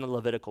greater than the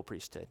Levitical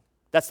priesthood.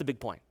 That's the big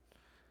point.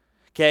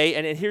 Okay,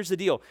 and here's the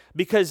deal.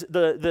 Because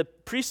the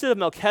priesthood of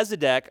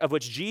Melchizedek, of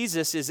which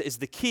Jesus is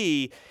the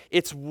key,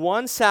 it's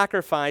one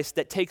sacrifice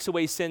that takes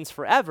away sins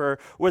forever,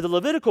 where the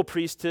Levitical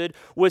priesthood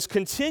was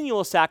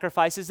continual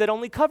sacrifices that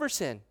only cover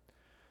sin.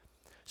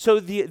 So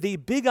the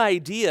big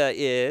idea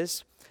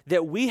is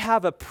that we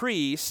have a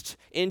priest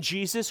in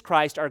Jesus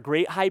Christ, our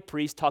great high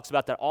priest, talks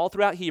about that all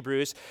throughout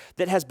Hebrews,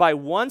 that has by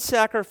one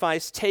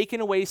sacrifice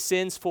taken away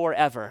sins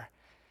forever.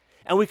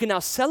 And we can now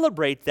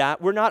celebrate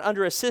that. We're not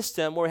under a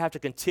system where we have to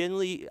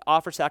continually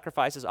offer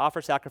sacrifices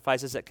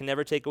that can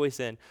never take away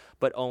sin,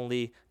 but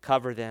only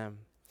cover them.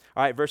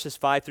 All right, verses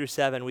 5 through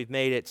 7, we've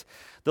made it.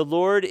 "The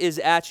Lord is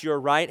at your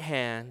right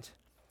hand.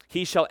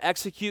 He shall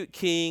execute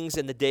kings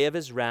in the day of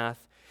his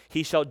wrath.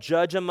 He shall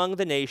judge among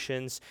the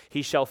nations.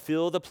 He shall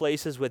fill the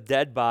places with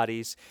dead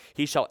bodies.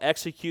 He shall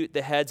execute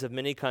the heads of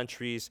many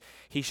countries.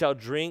 He shall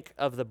drink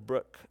of the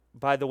brook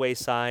by the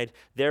wayside.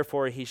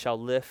 Therefore he shall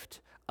lift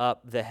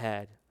up the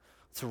head."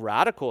 It's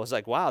radical. It's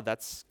like, wow,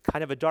 that's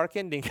kind of a dark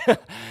ending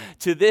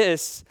to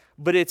this,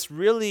 but it's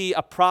really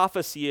a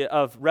prophecy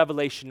of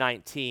Revelation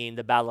 19,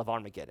 the Battle of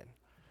Armageddon.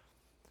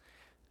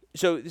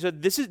 So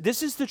this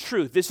is the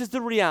truth. This is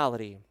the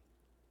reality.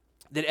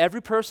 that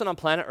every person on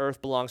planet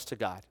Earth belongs to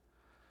God.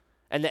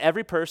 And that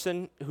every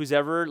person who's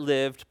ever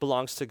lived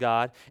belongs to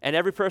God. And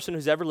every person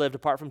who's ever lived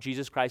apart from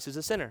Jesus Christ is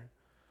a sinner.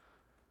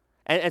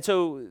 And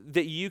so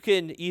that you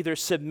can either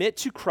submit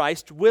to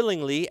Christ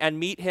willingly and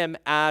meet him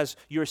as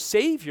your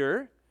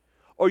Savior,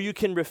 or you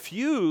can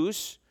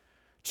refuse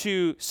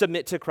to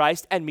submit to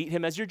Christ and meet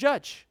him as your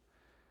judge.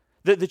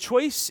 The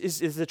choice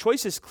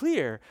is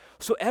clear.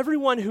 So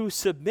everyone who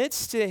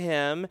submits to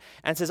him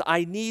and says,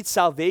 I need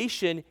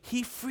salvation,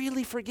 he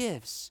freely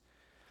forgives.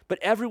 But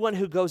everyone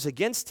who goes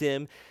against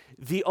him,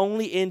 the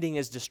only ending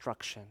is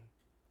destruction.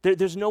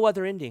 There's no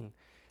other ending.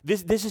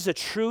 This is a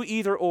true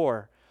either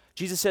or.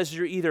 Jesus says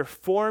you're either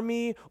for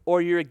me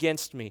or you're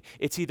against me.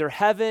 It's either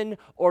heaven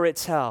or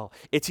it's hell.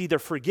 It's either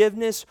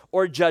forgiveness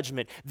or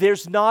judgment.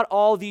 There's not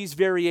all these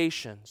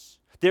variations.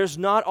 There's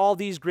not all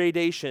these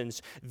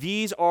gradations.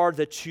 These are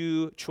the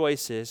two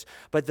choices.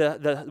 But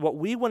what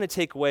we want to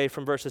take away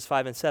from verses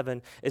 5 and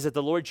 7 is that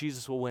the Lord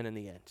Jesus will win in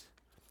the end.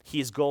 He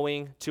is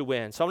going to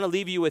win. So I'm going to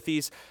leave you with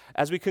these,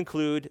 as we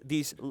conclude,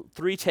 these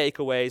 3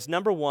 takeaways.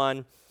 Number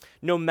 1,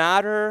 no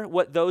matter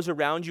what those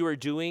around you are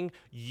doing,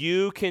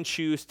 you can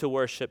choose to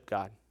worship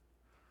God.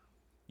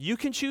 You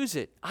can choose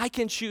it. I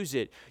can choose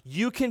it.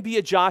 You can be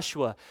a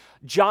Joshua.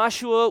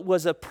 Joshua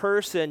was a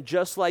person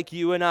just like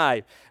you and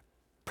I,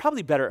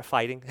 probably better at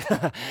fighting,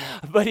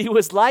 but he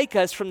was like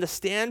us from the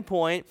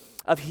standpoint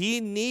of he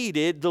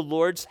needed the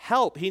Lord's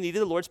help. He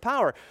needed the Lord's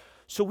power.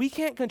 So we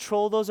can't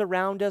control those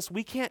around us.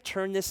 We can't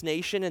turn this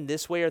nation in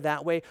this way or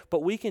that way.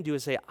 But we can do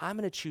is say, I'm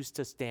going to choose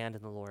to stand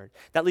in the Lord.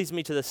 That leads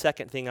me to the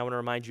second thing I want to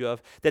remind you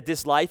of, that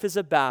this life is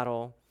a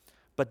battle,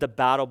 but the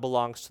battle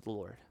belongs to the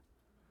Lord.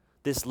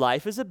 This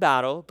life is a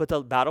battle, but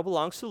the battle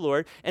belongs to the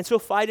Lord. And so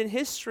fight in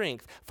his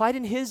strength. Fight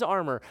in his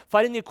armor.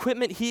 Fight in the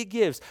equipment he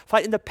gives.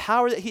 Fight in the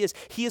power that he is.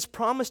 He has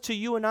promised to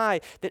you and I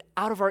that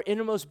out of our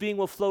innermost being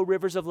will flow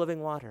rivers of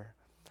living water.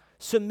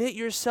 Submit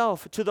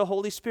yourself to the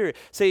Holy Spirit.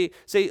 Say,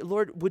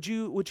 Lord, would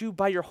you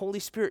by your Holy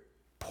Spirit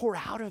pour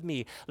out of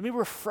me? Let me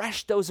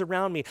refresh those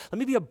around me. Let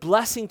me be a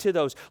blessing to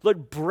those.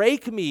 Lord,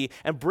 break me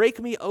and break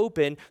me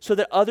open so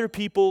that other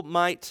people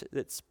might,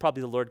 it's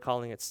probably the Lord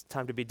calling, it's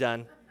time to be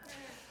done.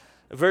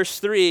 Verse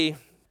 3,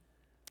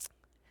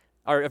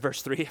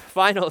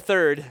 final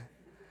third,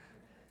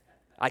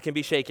 I can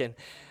be shaken.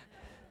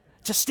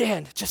 Just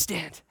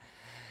stand.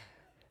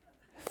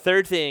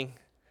 Third thing,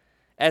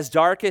 as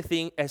dark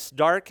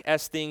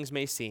as things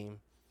may seem,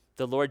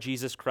 the Lord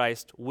Jesus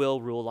Christ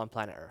will rule on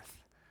planet Earth.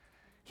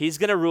 He's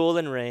going to rule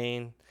and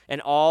reign,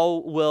 and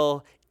all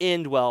will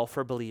end well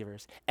for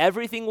believers.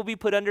 Everything will be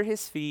put under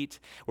his feet.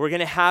 We're going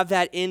to have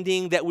that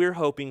ending that we're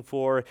hoping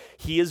for.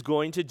 He is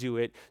going to do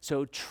it.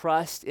 So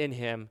trust in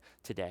him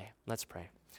today. Let's pray.